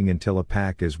regenerative braking until a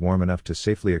pack is warm enough to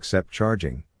safely accept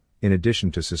charging, in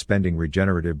addition to suspending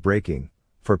regenerative braking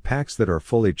for packs that are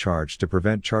fully charged to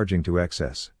prevent charging to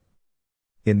excess.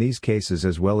 In these cases,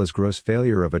 as well as gross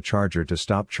failure of a charger to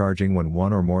stop charging when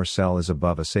one or more cell is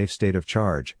above a safe state of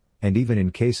charge, and even in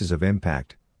cases of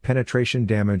impact, penetration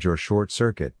damage or short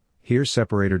circuit, here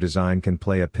separator design can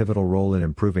play a pivotal role in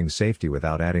improving safety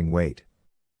without adding weight.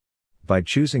 By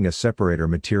choosing a separator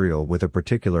material with a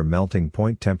particular melting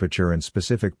point temperature and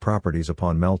specific properties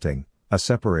upon melting, a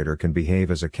separator can behave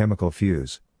as a chemical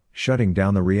fuse, shutting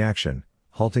down the reaction,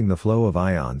 halting the flow of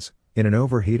ions, in an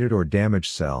overheated or damaged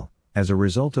cell, as a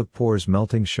result of pores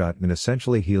melting shut and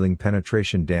essentially healing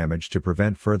penetration damage to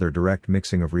prevent further direct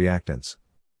mixing of reactants.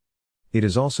 It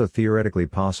is also theoretically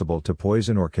possible to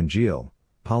poison or congeal,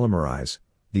 polymerize,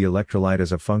 the electrolyte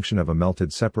as a function of a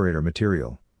melted separator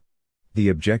material. The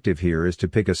objective here is to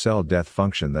pick a cell death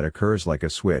function that occurs like a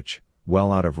switch,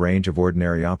 well out of range of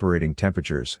ordinary operating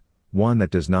temperatures, one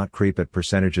that does not creep at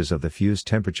percentages of the fuse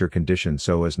temperature condition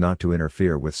so as not to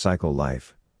interfere with cycle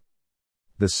life.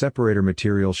 The separator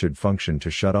material should function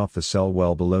to shut off the cell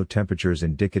well below temperatures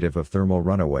indicative of thermal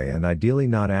runaway and ideally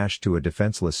not ash to a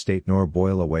defenseless state nor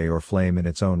boil away or flame in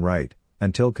its own right,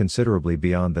 until considerably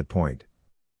beyond that point.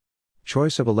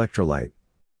 Choice of electrolyte.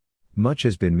 Much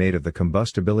has been made of the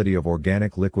combustibility of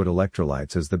organic liquid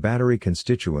electrolytes as the battery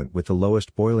constituent with the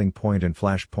lowest boiling point and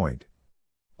flash point.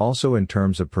 Also in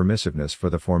terms of permissiveness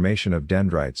for the formation of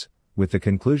dendrites, with the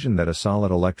conclusion that a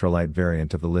solid electrolyte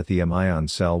variant of the lithium-ion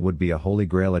cell would be a holy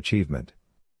grail achievement.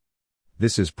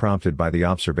 This is prompted by the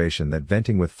observation that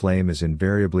venting with flame is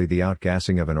invariably the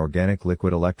outgassing of an organic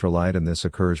liquid electrolyte, and this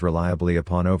occurs reliably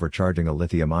upon overcharging a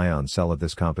lithium-ion cell of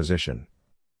this composition.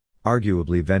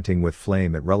 Arguably, venting with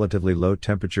flame at relatively low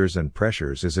temperatures and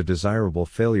pressures is a desirable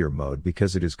failure mode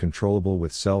because it is controllable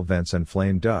with cell vents and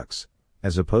flame ducts,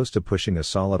 as opposed to pushing a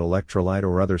solid electrolyte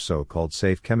or other so-called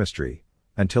safe chemistry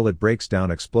until it breaks down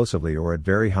explosively or at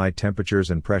very high temperatures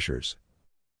and pressures.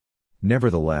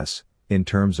 Nevertheless, in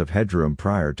terms of headroom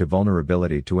prior to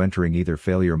vulnerability to entering either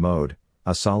failure mode,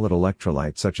 a solid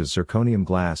electrolyte such as zirconium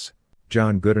glass,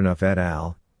 John Goodenough et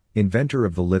al., inventor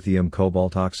of the lithium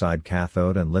cobalt oxide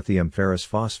cathode and lithium ferrous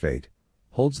phosphate,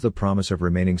 holds the promise of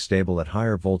remaining stable at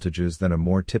higher voltages than a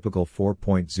more typical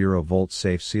 4.0 volt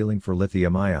safe ceiling for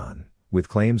lithium-ion, with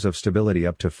claims of stability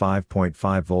up to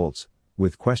 5.5 volts,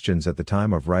 with questions at the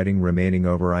time of writing remaining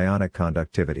over ionic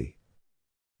conductivity.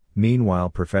 Meanwhile,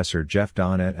 Professor Jeff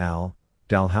Don et al.,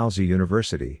 Dalhousie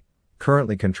University,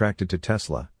 currently contracted to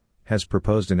Tesla, has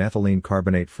proposed an ethylene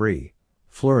carbonate-free,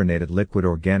 fluorinated liquid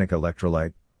organic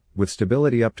electrolyte, with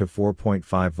stability up to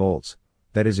 4.5 volts,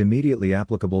 that is immediately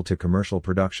applicable to commercial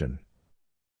production.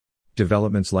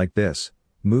 Developments like this,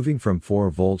 moving from 4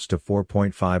 volts to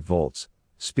 4.5 volts,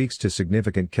 speaks to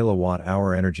significant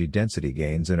kilowatt-hour energy density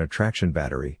gains in a traction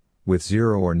battery, with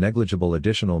zero or negligible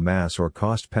additional mass or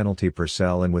cost penalty per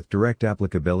cell and with direct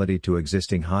applicability to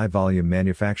existing high-volume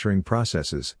manufacturing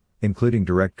processes, including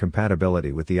direct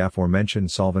compatibility with the aforementioned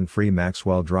solvent-free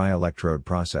Maxwell dry electrode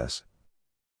process.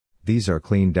 These are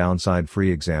clean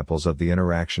downside-free examples of the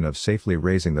interaction of safely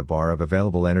raising the bar of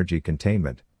available energy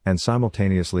containment, and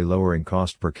simultaneously lowering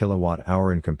cost per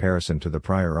kilowatt-hour in comparison to the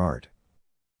prior art.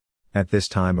 At this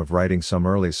time of writing, some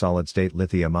early solid-state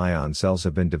lithium-ion cells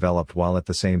have been developed, while at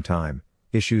the same time,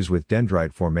 issues with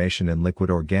dendrite formation in liquid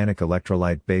organic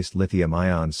electrolyte-based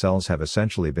lithium-ion cells have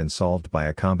essentially been solved by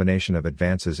a combination of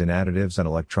advances in additives and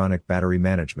electronic battery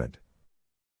management.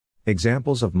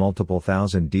 Examples of multiple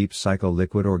thousand deep-cycle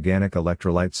liquid organic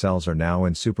electrolyte cells are now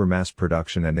in supermass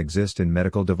production and exist in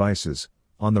medical devices,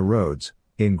 on the roads,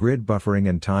 in grid buffering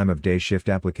and time-of-day shift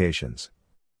applications.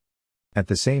 At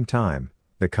the same time,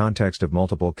 the context of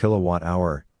multiple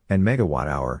kilowatt-hour and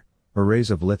megawatt-hour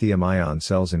arrays of lithium-ion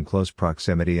cells in close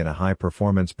proximity in a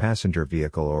high-performance passenger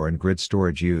vehicle or in grid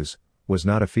storage use was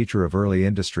not a feature of early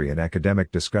industry and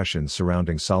academic discussions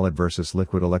surrounding solid versus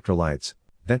liquid electrolytes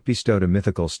that bestowed a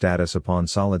mythical status upon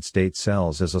solid-state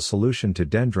cells as a solution to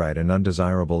dendrite and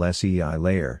undesirable SEI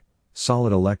layer,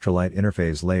 solid electrolyte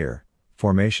interphase layer,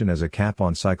 formation as a cap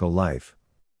on cycle life,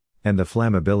 and the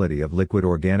flammability of liquid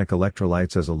organic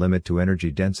electrolytes as a limit to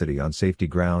energy density on safety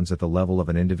grounds at the level of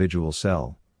an individual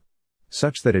cell.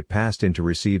 Such that it passed into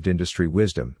received industry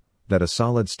wisdom, that a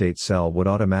solid-state cell would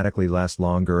automatically last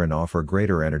longer and offer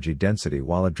greater energy density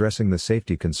while addressing the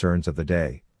safety concerns of the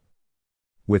day.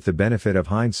 With the benefit of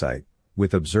hindsight,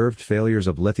 with observed failures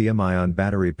of lithium-ion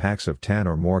battery packs of 10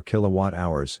 or more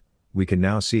kilowatt-hours, we can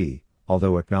now see,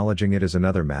 although acknowledging it is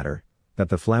another matter, that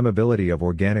the flammability of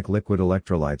organic liquid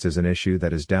electrolytes is an issue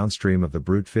that is downstream of the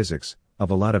brute physics,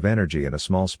 of a lot of energy in a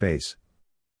small space.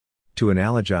 To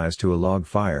analogize to a log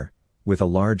fire, with a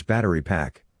large battery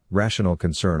pack, rational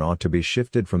concern ought to be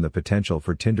shifted from the potential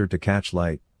for tinder to catch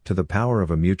light, to the power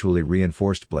of a mutually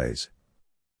reinforced blaze.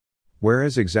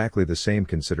 Whereas exactly the same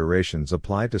considerations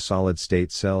apply to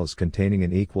solid-state cells containing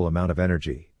an equal amount of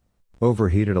energy.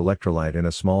 Overheated electrolyte in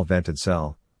a small vented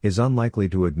cell is unlikely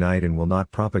to ignite and will not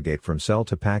propagate from cell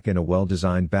to pack in a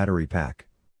well-designed battery pack.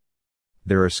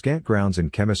 There are scant grounds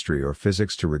in chemistry or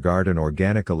physics to regard an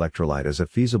organic electrolyte as a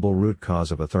feasible root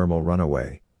cause of a thermal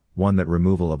runaway, one that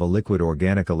removal of a liquid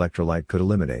organic electrolyte could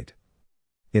eliminate.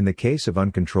 In the case of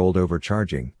uncontrolled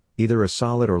overcharging, either a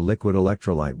solid or liquid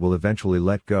electrolyte will eventually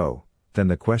let go, then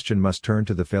the question must turn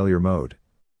to the failure mode.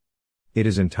 It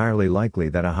is entirely likely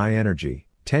that a high-energy,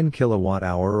 10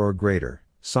 kilowatt-hour or greater,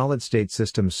 solid-state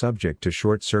system subject to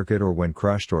short circuit or when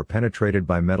crushed or penetrated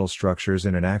by metal structures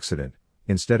in an accident,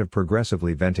 instead of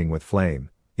progressively venting with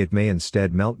flame, it may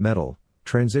instead melt metal,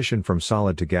 transition from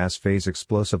solid to gas phase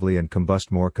explosively and combust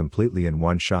more completely in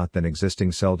one shot than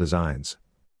existing cell designs.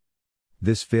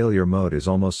 This failure mode is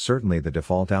almost certainly the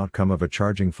default outcome of a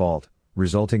charging fault,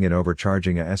 resulting in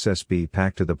overcharging a SSB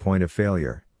pack to the point of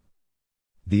failure.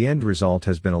 The end result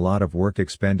has been a lot of work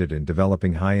expended in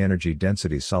developing high-energy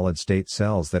density solid-state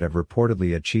cells that have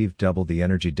reportedly achieved double the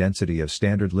energy density of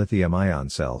standard lithium-ion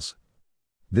cells.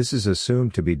 This is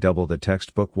assumed to be double the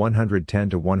textbook 110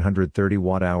 to 130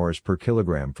 watt-hours per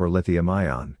kilogram for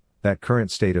lithium-ion, that current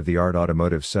state-of-the-art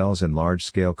automotive cells in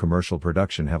large-scale commercial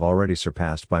production have already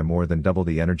surpassed by more than double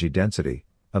the energy density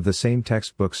of the same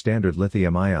textbook standard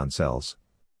lithium-ion cells.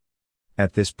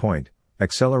 At this point,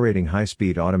 accelerating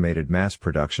high-speed automated mass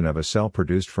production of a cell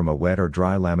produced from a wet or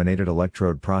dry laminated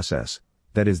electrode process,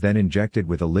 that is then injected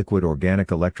with a liquid organic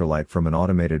electrolyte from an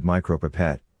automated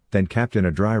micropipette, then capped in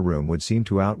a dry room would seem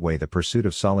to outweigh the pursuit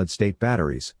of solid-state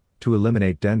batteries, to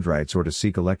eliminate dendrites or to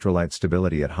seek electrolyte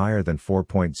stability at higher than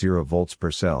 4.0 volts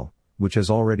per cell, which has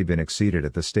already been exceeded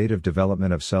at the state of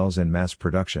development of cells in mass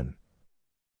production.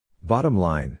 Bottom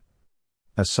line: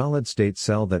 a solid-state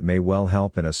cell that may well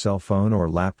help in a cell phone or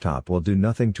laptop will do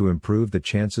nothing to improve the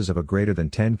chances of a greater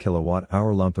than 10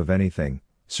 kilowatt-hour lump of anything,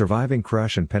 surviving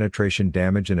crush and penetration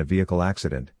damage in a vehicle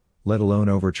accident, let alone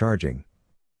overcharging.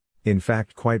 In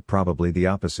fact, quite probably the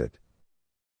opposite.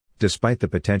 Despite the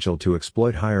potential to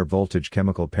exploit higher voltage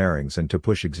chemical pairings and to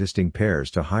push existing pairs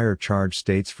to higher charge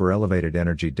states for elevated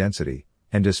energy density,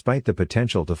 and despite the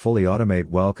potential to fully automate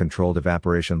well-controlled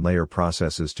evaporation layer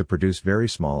processes to produce very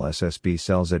small SSB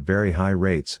cells at very high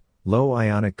rates, low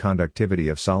ionic conductivity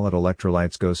of solid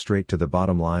electrolytes goes straight to the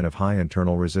bottom line of high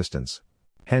internal resistance.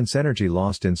 Hence energy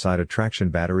lost inside a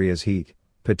traction battery as heat,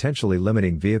 potentially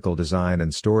limiting vehicle design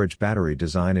and storage battery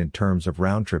design in terms of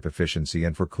round-trip efficiency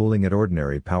and for cooling at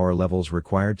ordinary power levels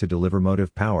required to deliver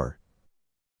motive power.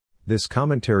 This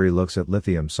commentary looks at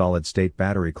lithium solid-state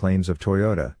battery claims of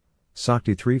Toyota,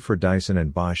 Sakti 3 for Dyson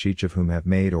and Bosch, each of whom have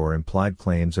made or implied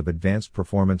claims of advanced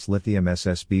performance lithium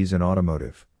SSBs in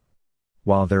automotive.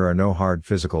 While there are no hard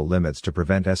physical limits to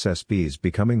prevent SSBs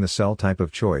becoming the cell type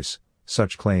of choice,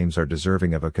 such claims are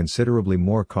deserving of a considerably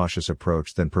more cautious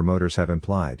approach than promoters have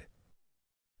implied.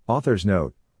 Author's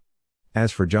note: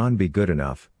 as for John B.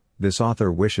 Goodenough, this author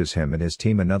wishes him and his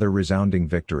team another resounding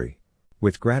victory.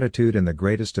 With gratitude and the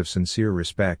greatest of sincere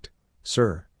respect,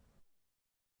 Sir.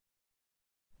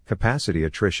 Capacity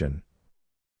attrition.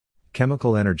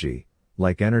 Chemical energy,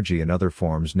 like energy in other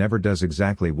forms, never does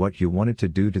exactly what you want it to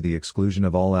do to the exclusion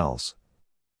of all else.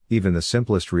 Even the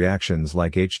simplest reactions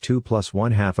like H2 plus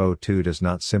 1/2 O2 does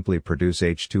not simply produce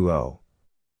H2O.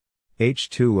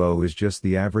 H2O is just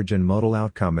the average and modal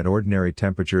outcome at ordinary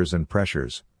temperatures and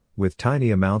pressures, with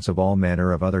tiny amounts of all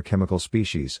manner of other chemical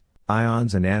species,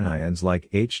 ions and anions like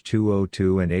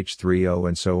H2O2 and H3O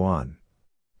and so on.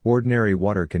 Ordinary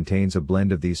water contains a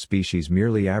blend of these species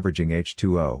merely averaging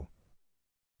H2O.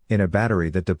 In a battery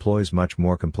that deploys much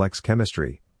more complex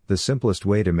chemistry, the simplest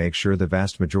way to make sure the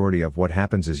vast majority of what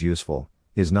happens is useful,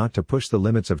 is not to push the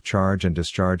limits of charge and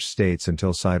discharge states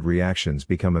until side reactions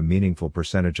become a meaningful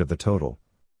percentage of the total.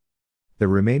 The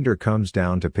remainder comes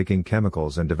down to picking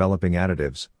chemicals and developing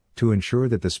additives, to ensure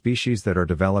that the species that are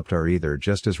developed are either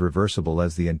just as reversible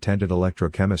as the intended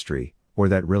electrochemistry, or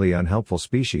that really unhelpful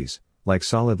species, like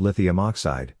solid lithium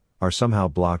oxide, are somehow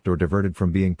blocked or diverted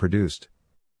from being produced.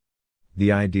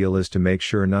 The ideal is to make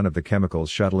sure none of the chemicals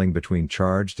shuttling between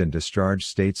charged and discharged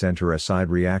states enter a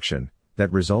side reaction,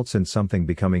 that results in something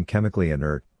becoming chemically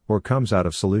inert, or comes out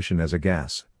of solution as a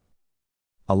gas.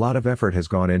 A lot of effort has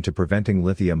gone into preventing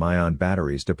lithium-ion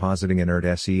batteries depositing inert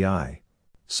SEI,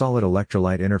 solid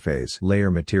electrolyte interface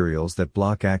layer materials that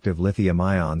block active lithium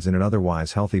ions in an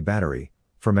otherwise healthy battery,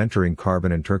 from entering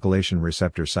carbon intercalation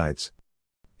receptor sites.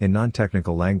 In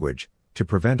non-technical language, to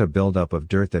prevent a buildup of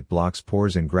dirt that blocks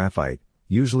pores in graphite,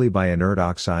 usually by inert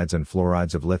oxides and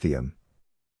fluorides of lithium.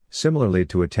 Similarly,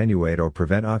 to attenuate or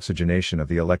prevent oxygenation of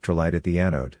the electrolyte at the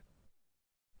anode.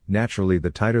 Naturally,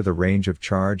 the tighter the range of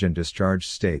charge and discharge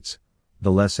states,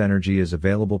 the less energy is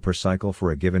available per cycle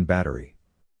for a given battery.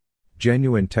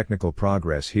 Genuine technical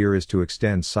progress here is to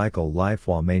extend cycle life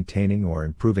while maintaining or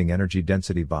improving energy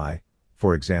density by,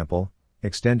 for example,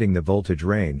 extending the voltage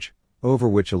range, over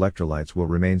which electrolytes will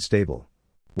remain stable.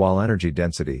 While energy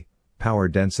density, power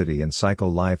density and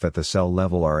cycle life at the cell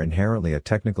level are inherently a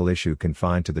technical issue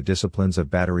confined to the disciplines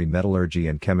of battery metallurgy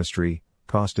and chemistry,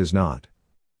 cost is not.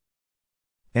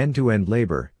 End-to-end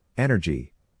labor,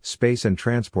 energy, space and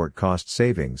transport cost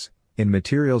savings, in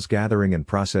materials gathering and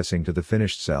processing to the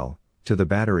finished cell, to the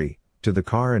battery, to the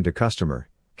car and to customer,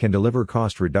 can deliver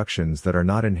cost reductions that are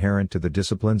not inherent to the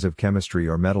disciplines of chemistry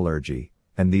or metallurgy,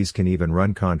 and these can even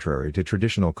run contrary to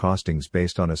traditional costings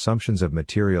based on assumptions of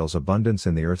materials abundance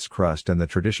in the Earth's crust and the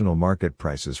traditional market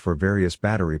prices for various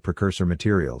battery precursor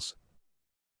materials.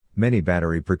 Many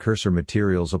battery precursor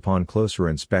materials upon closer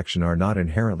inspection are not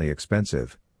inherently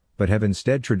expensive, but have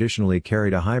instead traditionally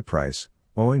carried a high price,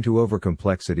 owing to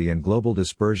overcomplexity and global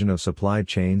dispersion of supply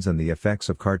chains and the effects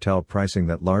of cartel pricing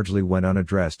that largely went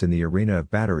unaddressed in the arena of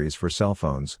batteries for cell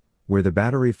phones, where the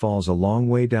battery falls a long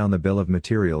way down the bill of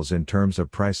materials in terms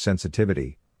of price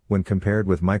sensitivity, when compared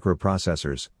with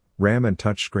microprocessors, RAM and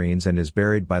touchscreens, and is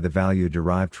buried by the value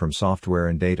derived from software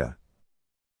and data.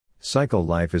 Cycle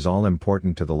life is all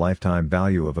important to the lifetime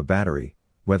value of a battery,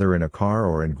 whether in a car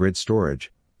or in grid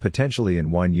storage, potentially in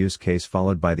one use case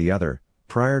followed by the other,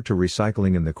 prior to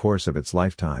recycling in the course of its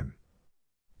lifetime.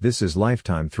 This is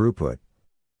lifetime throughput.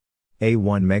 A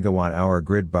 1 MWh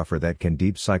grid buffer that can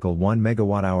deep cycle 1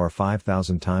 MWh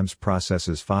 5,000 times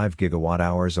processes 5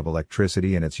 GWh of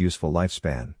electricity in its useful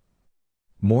lifespan.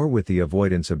 More with the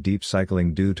avoidance of deep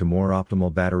cycling due to more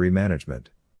optimal battery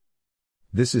management.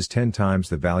 This is 10 times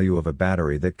the value of a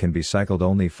battery that can be cycled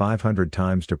only 500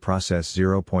 times to process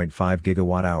 0.5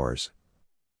 GWh.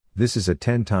 This is a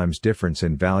 10 times difference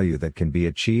in value that can be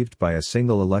achieved by a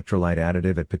single electrolyte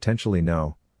additive at potentially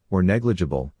no, or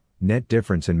negligible, net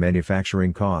difference in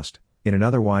manufacturing cost, in an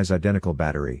otherwise identical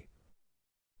battery.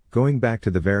 Going back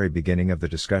to the very beginning of the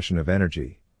discussion of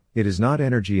energy, it is not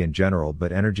energy in general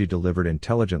but energy delivered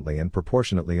intelligently and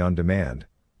proportionately on demand,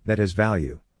 that has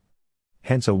value.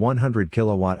 Hence a 100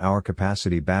 kWh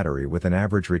capacity battery with an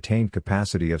average retained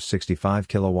capacity of 65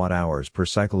 kWh per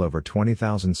cycle over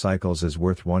 20,000 cycles is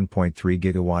worth 1.3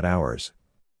 GWh.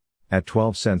 At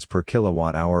 12 cents per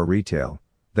kilowatt-hour retail,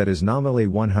 that is nominally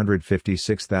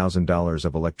 $156,000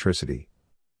 of electricity.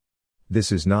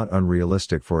 This is not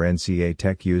unrealistic for NCA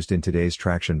tech used in today's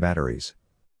traction batteries.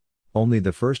 Only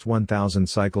the first 1,000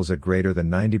 cycles at greater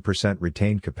than 90%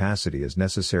 retained capacity is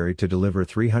necessary to deliver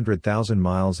 300,000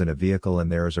 miles in a vehicle, and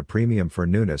there is a premium for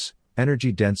newness,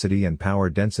 energy density and power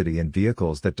density in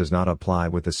vehicles that does not apply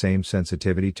with the same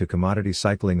sensitivity to commodity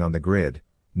cycling on the grid,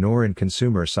 nor in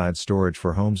consumer-side storage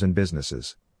for homes and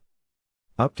businesses.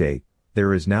 Update: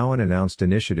 there is now an announced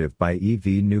initiative by EV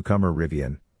newcomer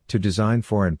Rivian, to design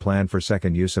for and plan for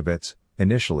second use of its,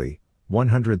 initially,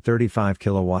 135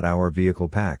 kWh vehicle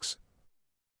packs.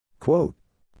 Quote,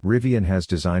 Rivian has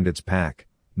designed its pack,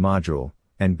 module,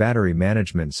 and battery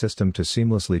management system to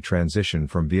seamlessly transition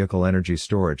from vehicle energy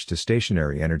storage to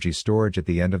stationary energy storage at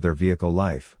the end of their vehicle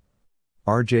life.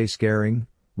 R.J. Scaring,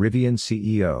 Rivian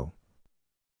CEO.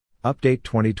 Update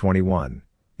 2021.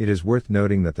 It is worth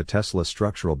noting that the Tesla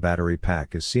structural battery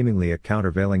pack is seemingly a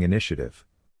countervailing initiative.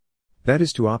 That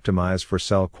is to optimize for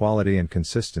cell quality and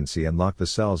consistency and lock the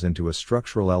cells into a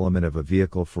structural element of a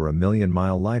vehicle for a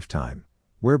million-mile lifetime,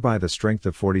 whereby the strength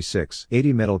of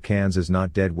 4680 metal cans is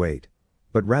not dead weight,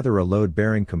 but rather a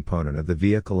load-bearing component of the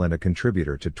vehicle and a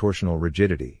contributor to torsional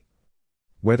rigidity.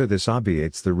 Whether this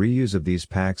obviates the reuse of these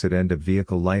packs at end of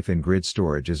vehicle life in grid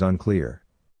storage is unclear.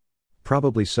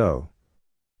 Probably so.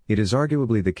 It is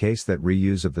arguably the case that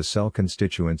reuse of the cell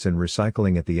constituents and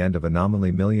recycling at the end of a nominally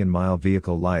million-mile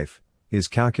vehicle life is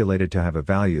calculated to have a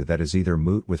value that is either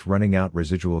moot with running out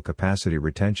residual capacity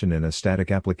retention in a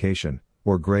static application,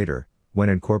 or greater, when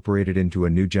incorporated into a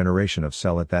new generation of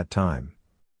cell at that time.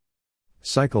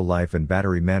 Cycle life and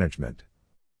battery management.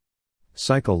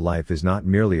 Cycle life is not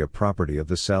merely a property of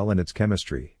the cell and its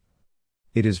chemistry.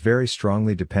 It is very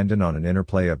strongly dependent on an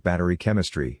interplay of battery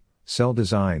chemistry, cell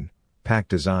design, pack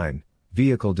design,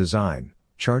 vehicle design,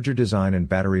 charger design and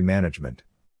battery management.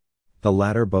 The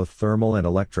latter both thermal and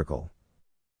electrical.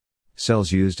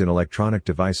 Cells used in electronic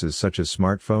devices such as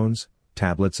smartphones,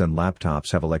 tablets and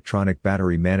laptops have electronic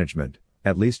battery management,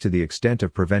 at least to the extent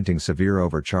of preventing severe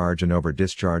overcharge and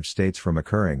over-discharge states from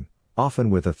occurring, often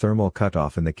with a thermal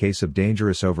cutoff in the case of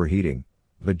dangerous overheating,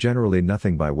 but generally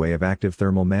nothing by way of active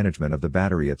thermal management of the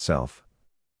battery itself.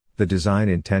 The design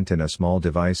intent in a small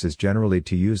device is generally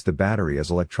to use the battery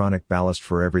as electronic ballast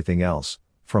for everything else,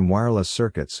 from wireless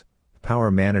circuits,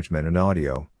 power management and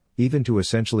audio, even to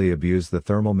essentially abuse the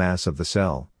thermal mass of the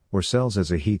cell, or cells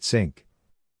as a heat sink.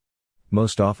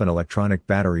 Most often electronic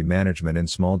battery management in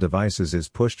small devices is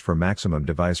pushed for maximum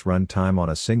device run time on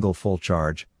a single full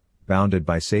charge, bounded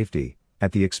by safety,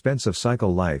 at the expense of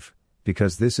cycle life,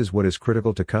 because this is what is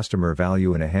critical to customer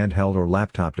value in a handheld or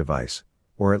laptop device,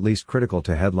 or at least critical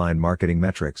to headline marketing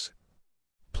metrics.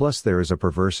 Plus there is a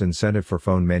perverse incentive for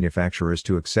phone manufacturers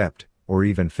to accept, or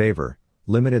even favor,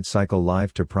 limited cycle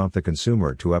life to prompt the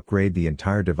consumer to upgrade the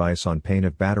entire device on pain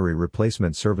of battery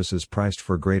replacement services priced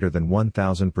for greater than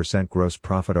 1,000% gross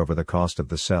profit over the cost of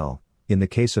the cell, in the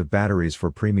case of batteries for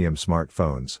premium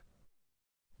smartphones.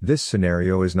 This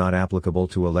scenario is not applicable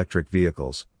to electric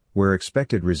vehicles, where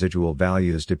expected residual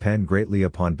values depend greatly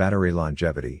upon battery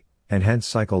longevity, and hence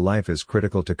cycle life is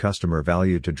critical to customer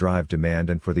value to drive demand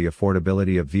and for the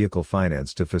affordability of vehicle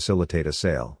finance to facilitate a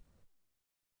sale.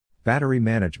 Battery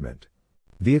management.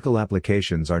 Vehicle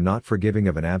applications are not forgiving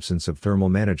of an absence of thermal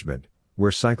management,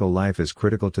 where cycle life is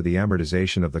critical to the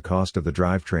amortization of the cost of the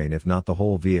drivetrain if not the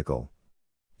whole vehicle.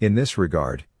 In this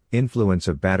regard, influence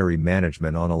of battery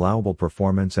management on allowable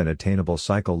performance and attainable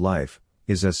cycle life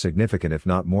is as significant if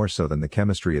not more so than the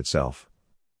chemistry itself.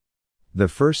 The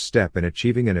first step in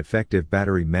achieving an effective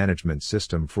battery management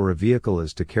system for a vehicle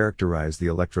is to characterize the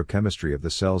electrochemistry of the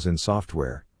cells in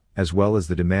software, as well as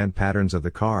the demand patterns of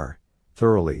the car,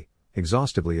 thoroughly,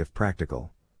 exhaustively if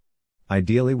practical.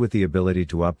 Ideally with the ability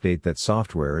to update that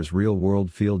software as real-world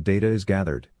field data is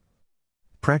gathered.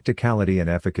 Practicality and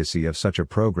efficacy of such a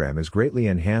program is greatly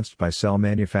enhanced by cell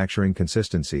manufacturing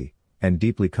consistency, and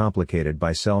deeply complicated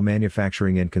by cell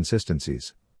manufacturing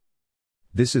inconsistencies.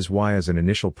 This is why as an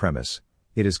initial premise,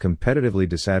 it is competitively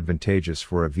disadvantageous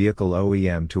for a vehicle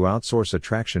OEM to outsource a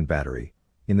traction battery,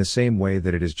 in the same way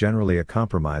that it is generally a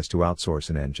compromise to outsource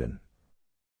an engine.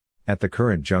 At the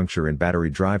current juncture in battery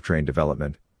drivetrain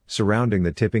development, surrounding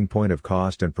the tipping point of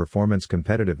cost and performance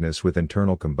competitiveness with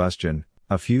internal combustion,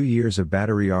 a few years of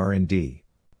battery R&D,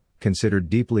 considered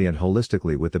deeply and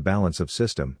holistically with the balance of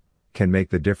system, can make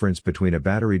the difference between a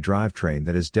battery drivetrain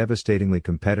that is devastatingly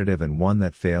competitive and one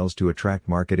that fails to attract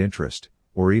market interest,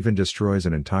 or even destroys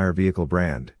an entire vehicle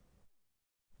brand.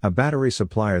 A battery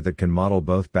supplier that can model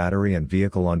both battery and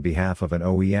vehicle on behalf of an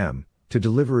OEM, to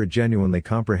deliver a genuinely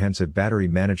comprehensive battery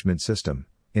management system,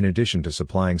 in addition to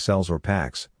supplying cells or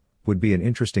packs, would be an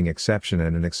interesting exception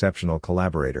and an exceptional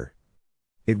collaborator.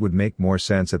 It would make more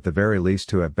sense at the very least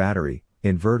to have battery,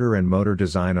 inverter and motor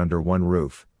design under one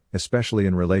roof, especially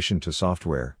in relation to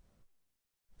software.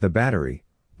 The battery,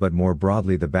 but more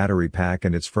broadly the battery pack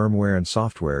and its firmware and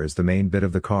software is the main bit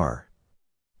of the car.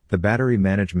 The battery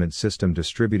management system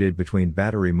distributed between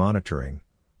battery monitoring,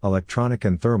 electronic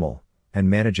and thermal, and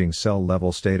managing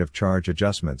cell-level state of charge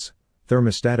adjustments,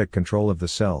 thermostatic control of the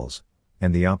cells,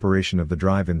 and the operation of the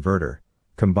drive inverter,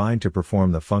 combine to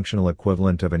perform the functional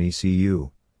equivalent of an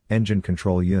ECU, engine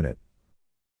control unit.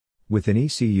 With an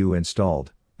ECU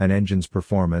installed, an engine's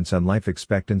performance and life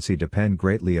expectancy depend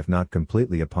greatly if not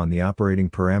completely upon the operating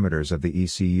parameters of the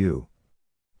ECU.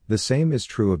 The same is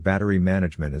true of battery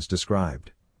management as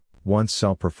described. Once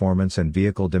cell performance and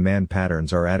vehicle demand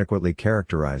patterns are adequately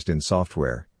characterized in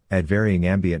software, at varying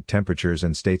ambient temperatures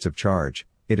and states of charge,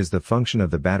 it is the function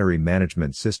of the battery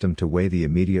management system to weigh the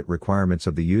immediate requirements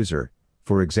of the user,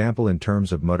 for example in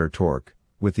terms of motor torque,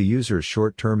 with the user's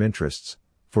short-term interests,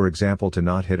 for example to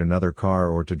not hit another car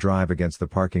or to drive against the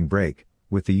parking brake,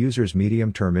 with the user's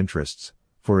medium-term interests,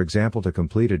 for example to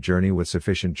complete a journey with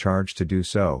sufficient charge to do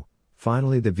so,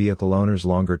 finally the vehicle owner's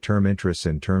longer-term interests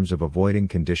in terms of avoiding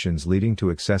conditions leading to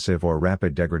excessive or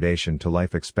rapid degradation to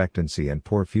life expectancy and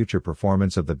poor future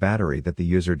performance of the battery that the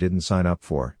user didn't sign up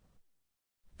for.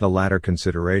 The latter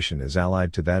consideration is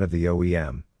allied to that of the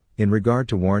OEM, in regard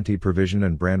to warranty provision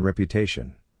and brand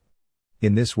reputation.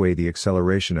 In this way, the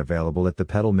acceleration available at the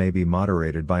pedal may be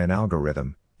moderated by an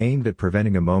algorithm, aimed at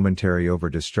preventing a momentary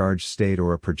over-discharge state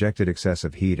or a projected excess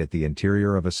of heat at the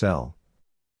interior of a cell.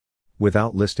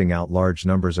 Without listing out large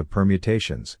numbers of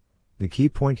permutations, the key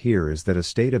point here is that a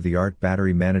state-of-the-art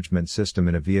battery management system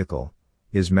in a vehicle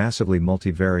is massively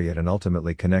multivariate and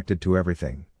ultimately connected to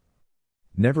everything.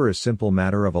 Never a simple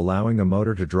matter of allowing a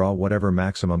motor to draw whatever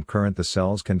maximum current the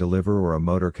cells can deliver or a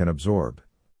motor can absorb.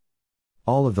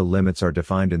 All of the limits are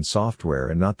defined in software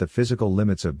and not the physical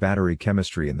limits of battery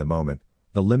chemistry in the moment,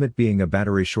 the limit being a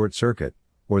battery short circuit,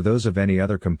 or those of any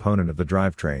other component of the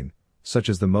drivetrain, such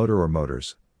as the motor or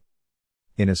motors.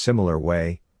 In a similar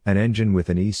way, an engine with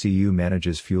an ECU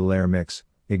manages fuel-air mix,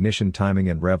 ignition timing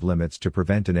and rev limits to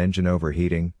prevent an engine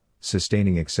overheating,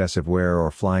 sustaining excessive wear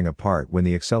or flying apart when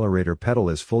the accelerator pedal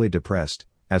is fully depressed,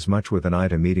 as much with an eye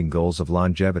to meeting goals of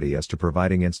longevity as to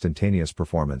providing instantaneous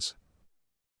performance.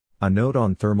 A note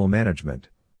on thermal management.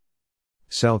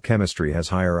 Cell chemistry has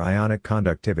higher ionic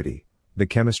conductivity. The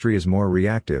chemistry is more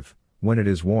reactive, when it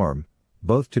is warm,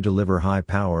 both to deliver high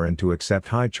power and to accept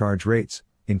high charge rates,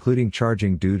 including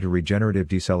charging due to regenerative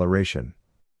deceleration.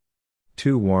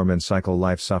 Too warm and cycle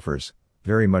life suffers.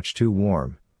 Very much too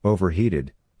warm,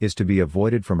 overheated, is to be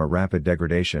avoided from a rapid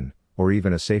degradation, or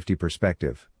even a safety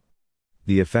perspective.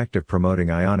 The effect of promoting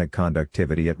ionic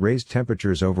conductivity at raised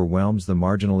temperatures overwhelms the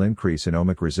marginal increase in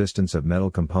ohmic resistance of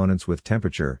metal components with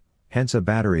temperature, hence a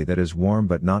battery that is warm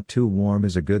but not too warm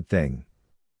is a good thing.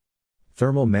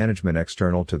 Thermal management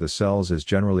external to the cells is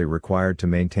generally required to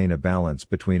maintain a balance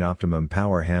between optimum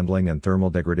power handling and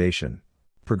thermal degradation.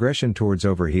 Progression towards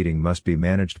overheating must be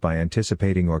managed by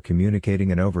anticipating or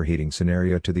communicating an overheating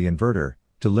scenario to the inverter,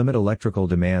 to limit electrical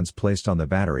demands placed on the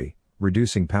battery,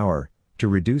 reducing power, to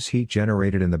reduce heat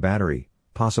generated in the battery,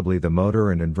 possibly the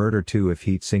motor and inverter too if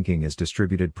heat sinking is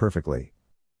distributed perfectly.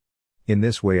 In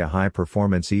this way, a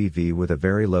high-performance EV with a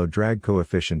very low drag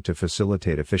coefficient to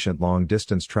facilitate efficient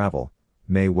long-distance travel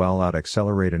may well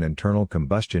out-accelerate an internal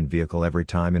combustion vehicle every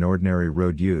time in ordinary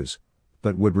road use,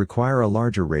 but would require a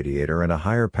larger radiator and a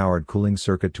higher-powered cooling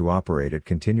circuit to operate at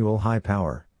continual high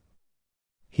power.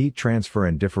 Heat transfer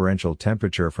and differential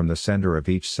temperature from the center of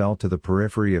each cell to the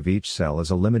periphery of each cell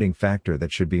is a limiting factor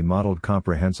that should be modeled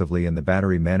comprehensively in the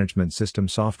battery management system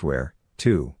software,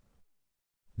 too.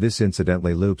 This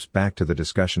incidentally loops back to the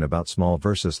discussion about small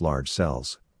versus large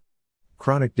cells.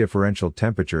 Chronic differential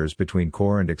temperatures between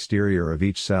core and exterior of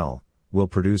each cell will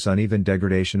produce uneven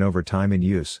degradation over time in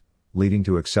use, leading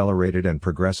to accelerated and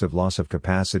progressive loss of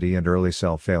capacity and early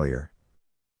cell failure.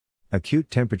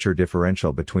 Acute temperature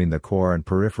differential between the core and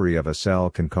periphery of a cell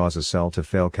can cause a cell to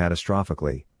fail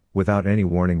catastrophically, without any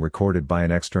warning recorded by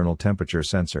an external temperature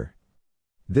sensor.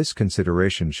 This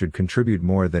consideration should contribute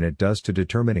more than it does to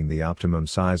determining the optimum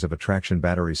size of a traction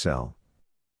battery cell.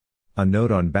 A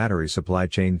note on battery supply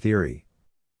chain theory.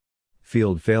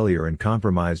 Field failure and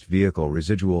compromised vehicle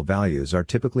residual values are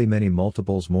typically many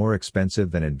multiples more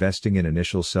expensive than investing in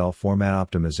initial cell format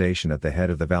optimization at the head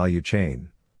of the value chain.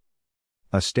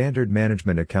 A standard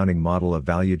management accounting model of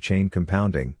value chain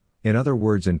compounding, in other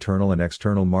words internal and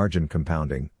external margin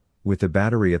compounding, with the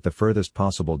battery at the furthest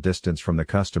possible distance from the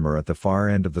customer at the far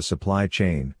end of the supply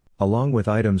chain, along with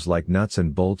items like nuts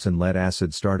and bolts and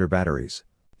lead-acid starter batteries,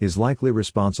 is likely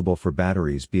responsible for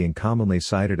batteries being commonly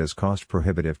cited as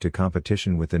cost-prohibitive to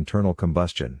competition with internal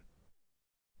combustion.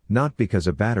 Not because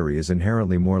a battery is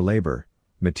inherently more labor,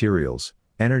 materials,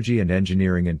 energy and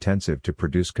engineering intensive to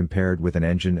produce compared with an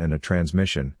engine and a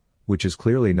transmission, which is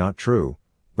clearly not true,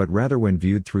 but rather when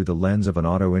viewed through the lens of an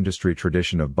auto industry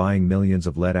tradition of buying millions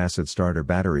of lead-acid starter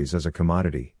batteries as a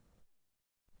commodity.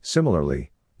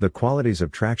 Similarly, the qualities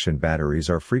of traction batteries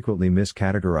are frequently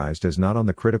miscategorized as not on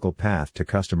the critical path to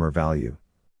customer value.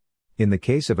 In the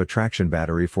case of a traction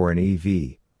battery for an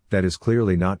EV, that is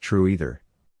clearly not true either.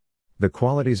 The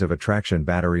qualities of a traction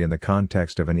battery in the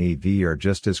context of an EV are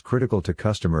just as critical to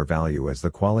customer value as the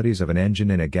qualities of an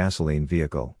engine in a gasoline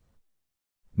vehicle.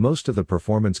 Most of the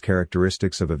performance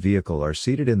characteristics of a vehicle are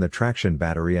seated in the traction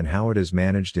battery and how it is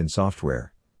managed in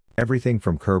software. Everything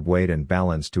from curb weight and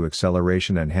balance to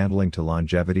acceleration and handling to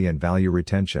longevity and value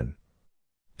retention.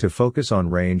 To focus on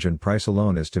range and price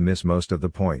alone is to miss most of the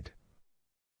point.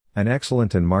 An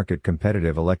excellent and market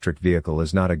competitive electric vehicle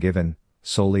is not a given,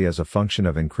 solely as a function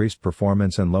of increased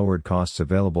performance and lowered costs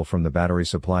available from the battery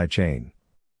supply chain.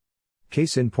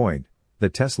 Case in point, the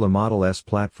Tesla Model S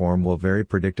platform will very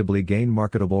predictably gain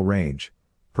marketable range,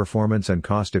 performance and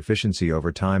cost efficiency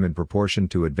over time in proportion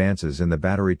to advances in the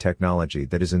battery technology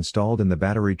that is installed in the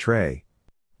battery tray.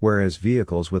 Whereas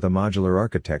vehicles with a modular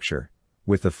architecture,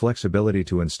 with the flexibility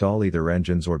to install either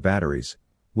engines or batteries,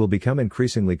 will become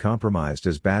increasingly compromised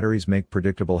as batteries make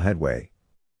predictable headway.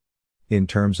 In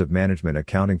terms of management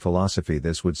accounting philosophy,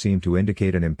 this would seem to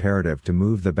indicate an imperative to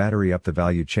move the battery up the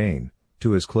value chain,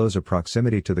 to as close a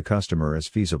proximity to the customer as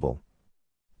feasible.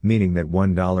 Meaning that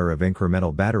 $1 of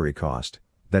incremental battery cost,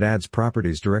 that adds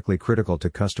properties directly critical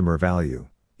to customer value,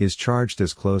 is charged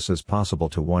as close as possible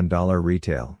to $1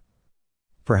 retail.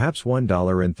 Perhaps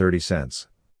 $1.30.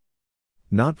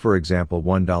 Not, for example,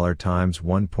 $1 times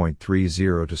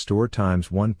 1.30 to store times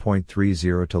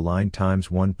 1.30 to line times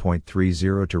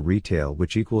 1.30 to retail,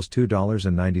 which equals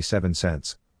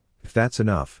 $2.97. If that's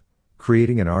enough,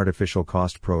 creating an artificial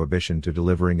cost prohibition to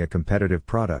delivering a competitive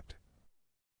product.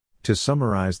 To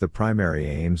summarize the primary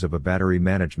aims of a battery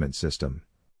management system.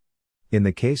 In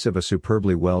the case of a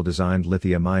superbly well-designed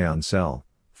lithium-ion cell,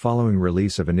 following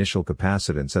release of initial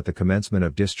capacitance at the commencement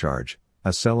of discharge,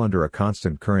 a cell under a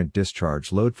constant current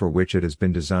discharge load for which it has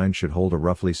been designed should hold a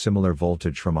roughly similar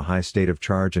voltage from a high state of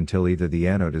charge until either the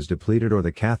anode is depleted or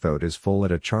the cathode is full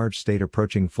at a charged state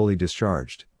approaching fully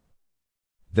discharged.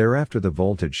 Thereafter the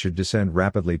voltage should descend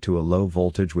rapidly to a low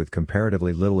voltage with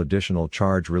comparatively little additional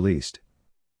charge released.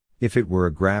 If it were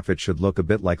a graph, it should look a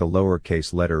bit like a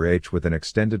lowercase letter h with an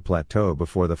extended plateau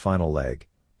before the final leg,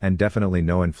 and definitely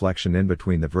no inflection in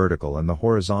between the vertical and the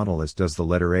horizontal as does the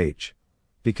letter h,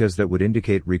 because that would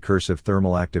indicate recursive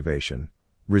thermal activation,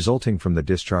 resulting from the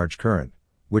discharge current,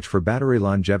 which for battery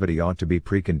longevity ought to be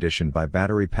preconditioned by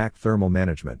battery pack thermal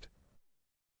management.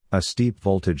 A steep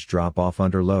voltage drop-off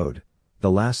under load, the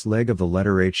last leg of the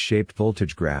letter H-shaped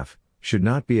voltage graph, should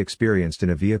not be experienced in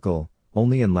a vehicle,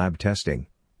 only in lab testing,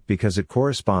 because it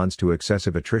corresponds to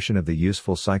excessive attrition of the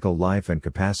useful cycle life and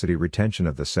capacity retention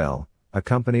of the cell,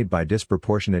 accompanied by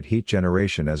disproportionate heat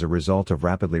generation as a result of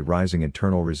rapidly rising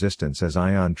internal resistance as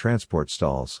ion transport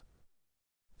stalls.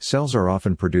 Cells are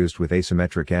often produced with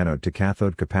asymmetric anode to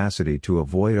cathode capacity to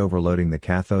avoid overloading the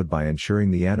cathode by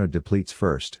ensuring the anode depletes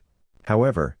first.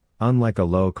 However, unlike a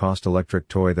low-cost electric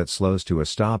toy that slows to a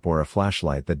stop or a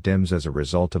flashlight that dims as a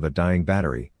result of a dying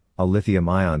battery, a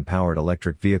lithium-ion powered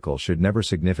electric vehicle should never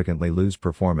significantly lose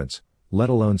performance, let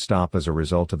alone stop as a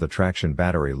result of the traction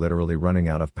battery literally running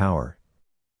out of power.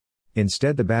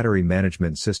 Instead, the battery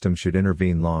management system should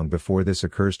intervene long before this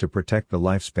occurs to protect the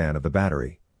lifespan of the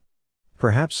battery.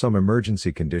 Perhaps some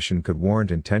emergency condition could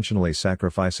warrant intentionally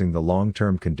sacrificing the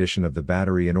long-term condition of the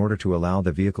battery in order to allow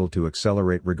the vehicle to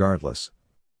accelerate regardless.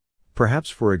 Perhaps,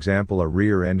 for example, a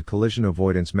rear-end collision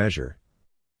avoidance measure.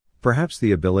 Perhaps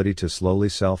the ability to slowly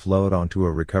self-load onto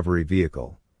a recovery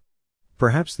vehicle.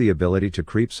 Perhaps the ability to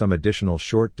creep some additional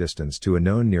short distance to a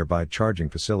known nearby charging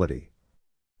facility.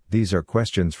 These are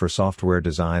questions for software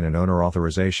design and owner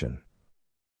authorization.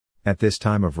 At this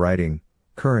time of writing,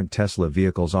 current Tesla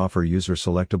vehicles offer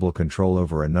user-selectable control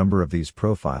over a number of these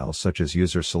profiles, such as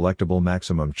user-selectable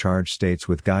maximum charge states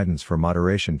with guidance for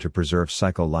moderation to preserve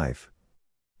cycle life.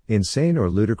 Insane or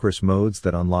ludicrous modes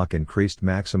that unlock increased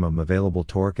maximum available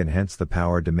torque and hence the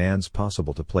power demands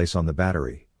possible to place on the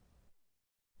battery.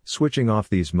 Switching off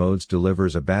these modes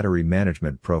delivers a battery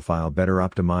management profile better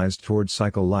optimized towards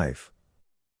cycle life.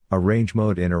 A range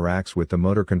mode interacts with the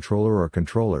motor controller or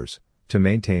controllers, to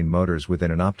maintain motors within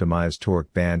an optimized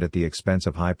torque band at the expense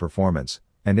of high performance,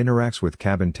 and interacts with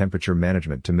cabin temperature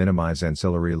management to minimize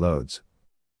ancillary loads.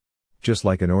 Just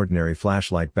like an ordinary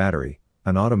flashlight battery,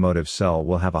 an automotive cell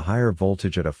will have a higher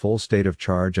voltage at a full state of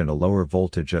charge and a lower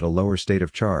voltage at a lower state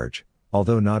of charge,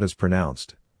 although not as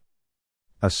pronounced.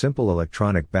 A simple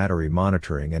electronic battery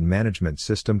monitoring and management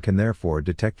system can therefore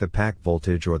detect the pack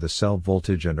voltage or the cell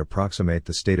voltage and approximate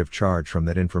the state of charge from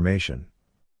that information.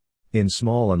 In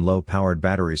small and low-powered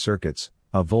battery circuits,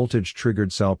 a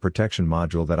voltage-triggered cell protection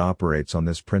module that operates on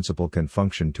this principle can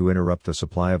function to interrupt the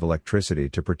supply of electricity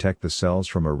to protect the cells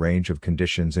from a range of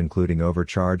conditions including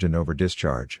overcharge and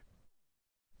overdischarge.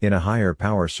 In a higher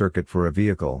power circuit for a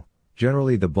vehicle,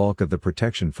 generally the bulk of the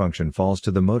protection function falls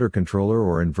to the motor controller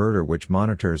or inverter, which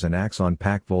monitors and acts on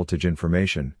pack voltage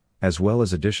information, as well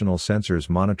as additional sensors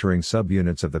monitoring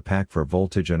subunits of the pack for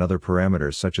voltage and other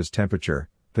parameters such as temperature,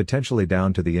 potentially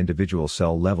down to the individual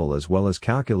cell level, as well as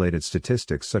calculated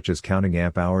statistics such as counting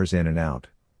amp hours in and out.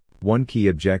 One key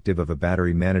objective of a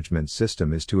battery management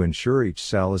system is to ensure each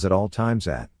cell is at all times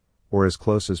at, or as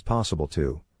close as possible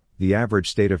to, the average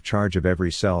state of charge of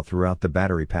every cell throughout the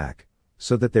battery pack,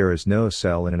 so that there is no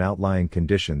cell in an outlying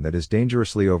condition that is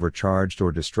dangerously overcharged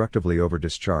or destructively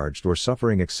overdischarged or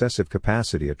suffering excessive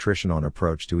capacity attrition on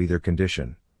approach to either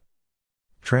condition.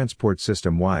 Transport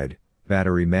system-wide,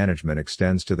 battery management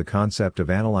extends to the concept of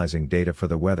analyzing data for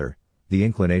the weather, the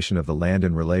inclination of the land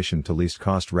in relation to least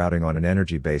cost routing on an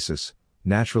energy basis,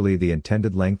 naturally the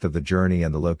intended length of the journey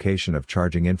and the location of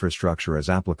charging infrastructure as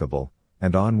applicable,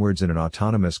 and onwards in an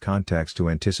autonomous context to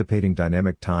anticipating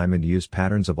dynamic time and use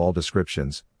patterns of all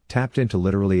descriptions, tapped into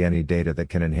literally any data that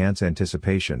can enhance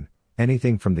anticipation,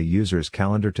 anything from the user's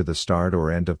calendar to the start or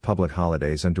end of public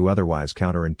holidays and to otherwise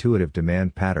counterintuitive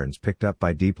demand patterns picked up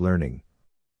by deep learning.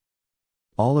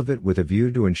 All of it with a view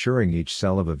to ensuring each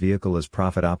cell of a vehicle is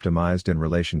profit optimized in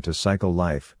relation to cycle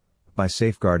life, by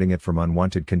safeguarding it from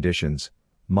unwanted conditions,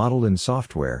 modeled in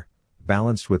software,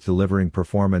 balanced with delivering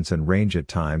performance and range at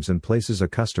times and places a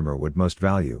customer would most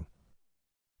value.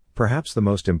 Perhaps the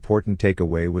most important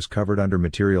takeaway was covered under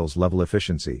materials level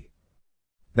efficiency.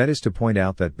 That is to point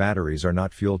out that batteries are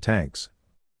not fuel tanks.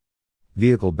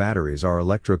 Vehicle batteries are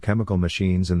electrochemical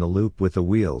machines in the loop with the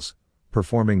wheels,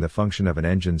 performing the function of an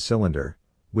engine cylinder,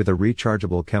 with a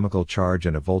rechargeable chemical charge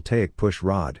and a voltaic push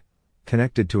rod,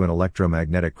 connected to an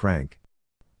electromagnetic crank.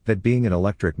 That being an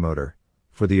electric motor,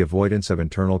 for the avoidance of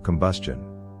internal combustion.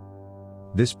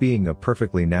 This being a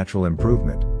perfectly natural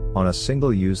improvement, on a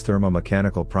single-use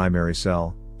thermomechanical primary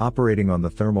cell, operating on the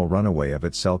thermal runaway of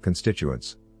its cell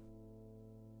constituents.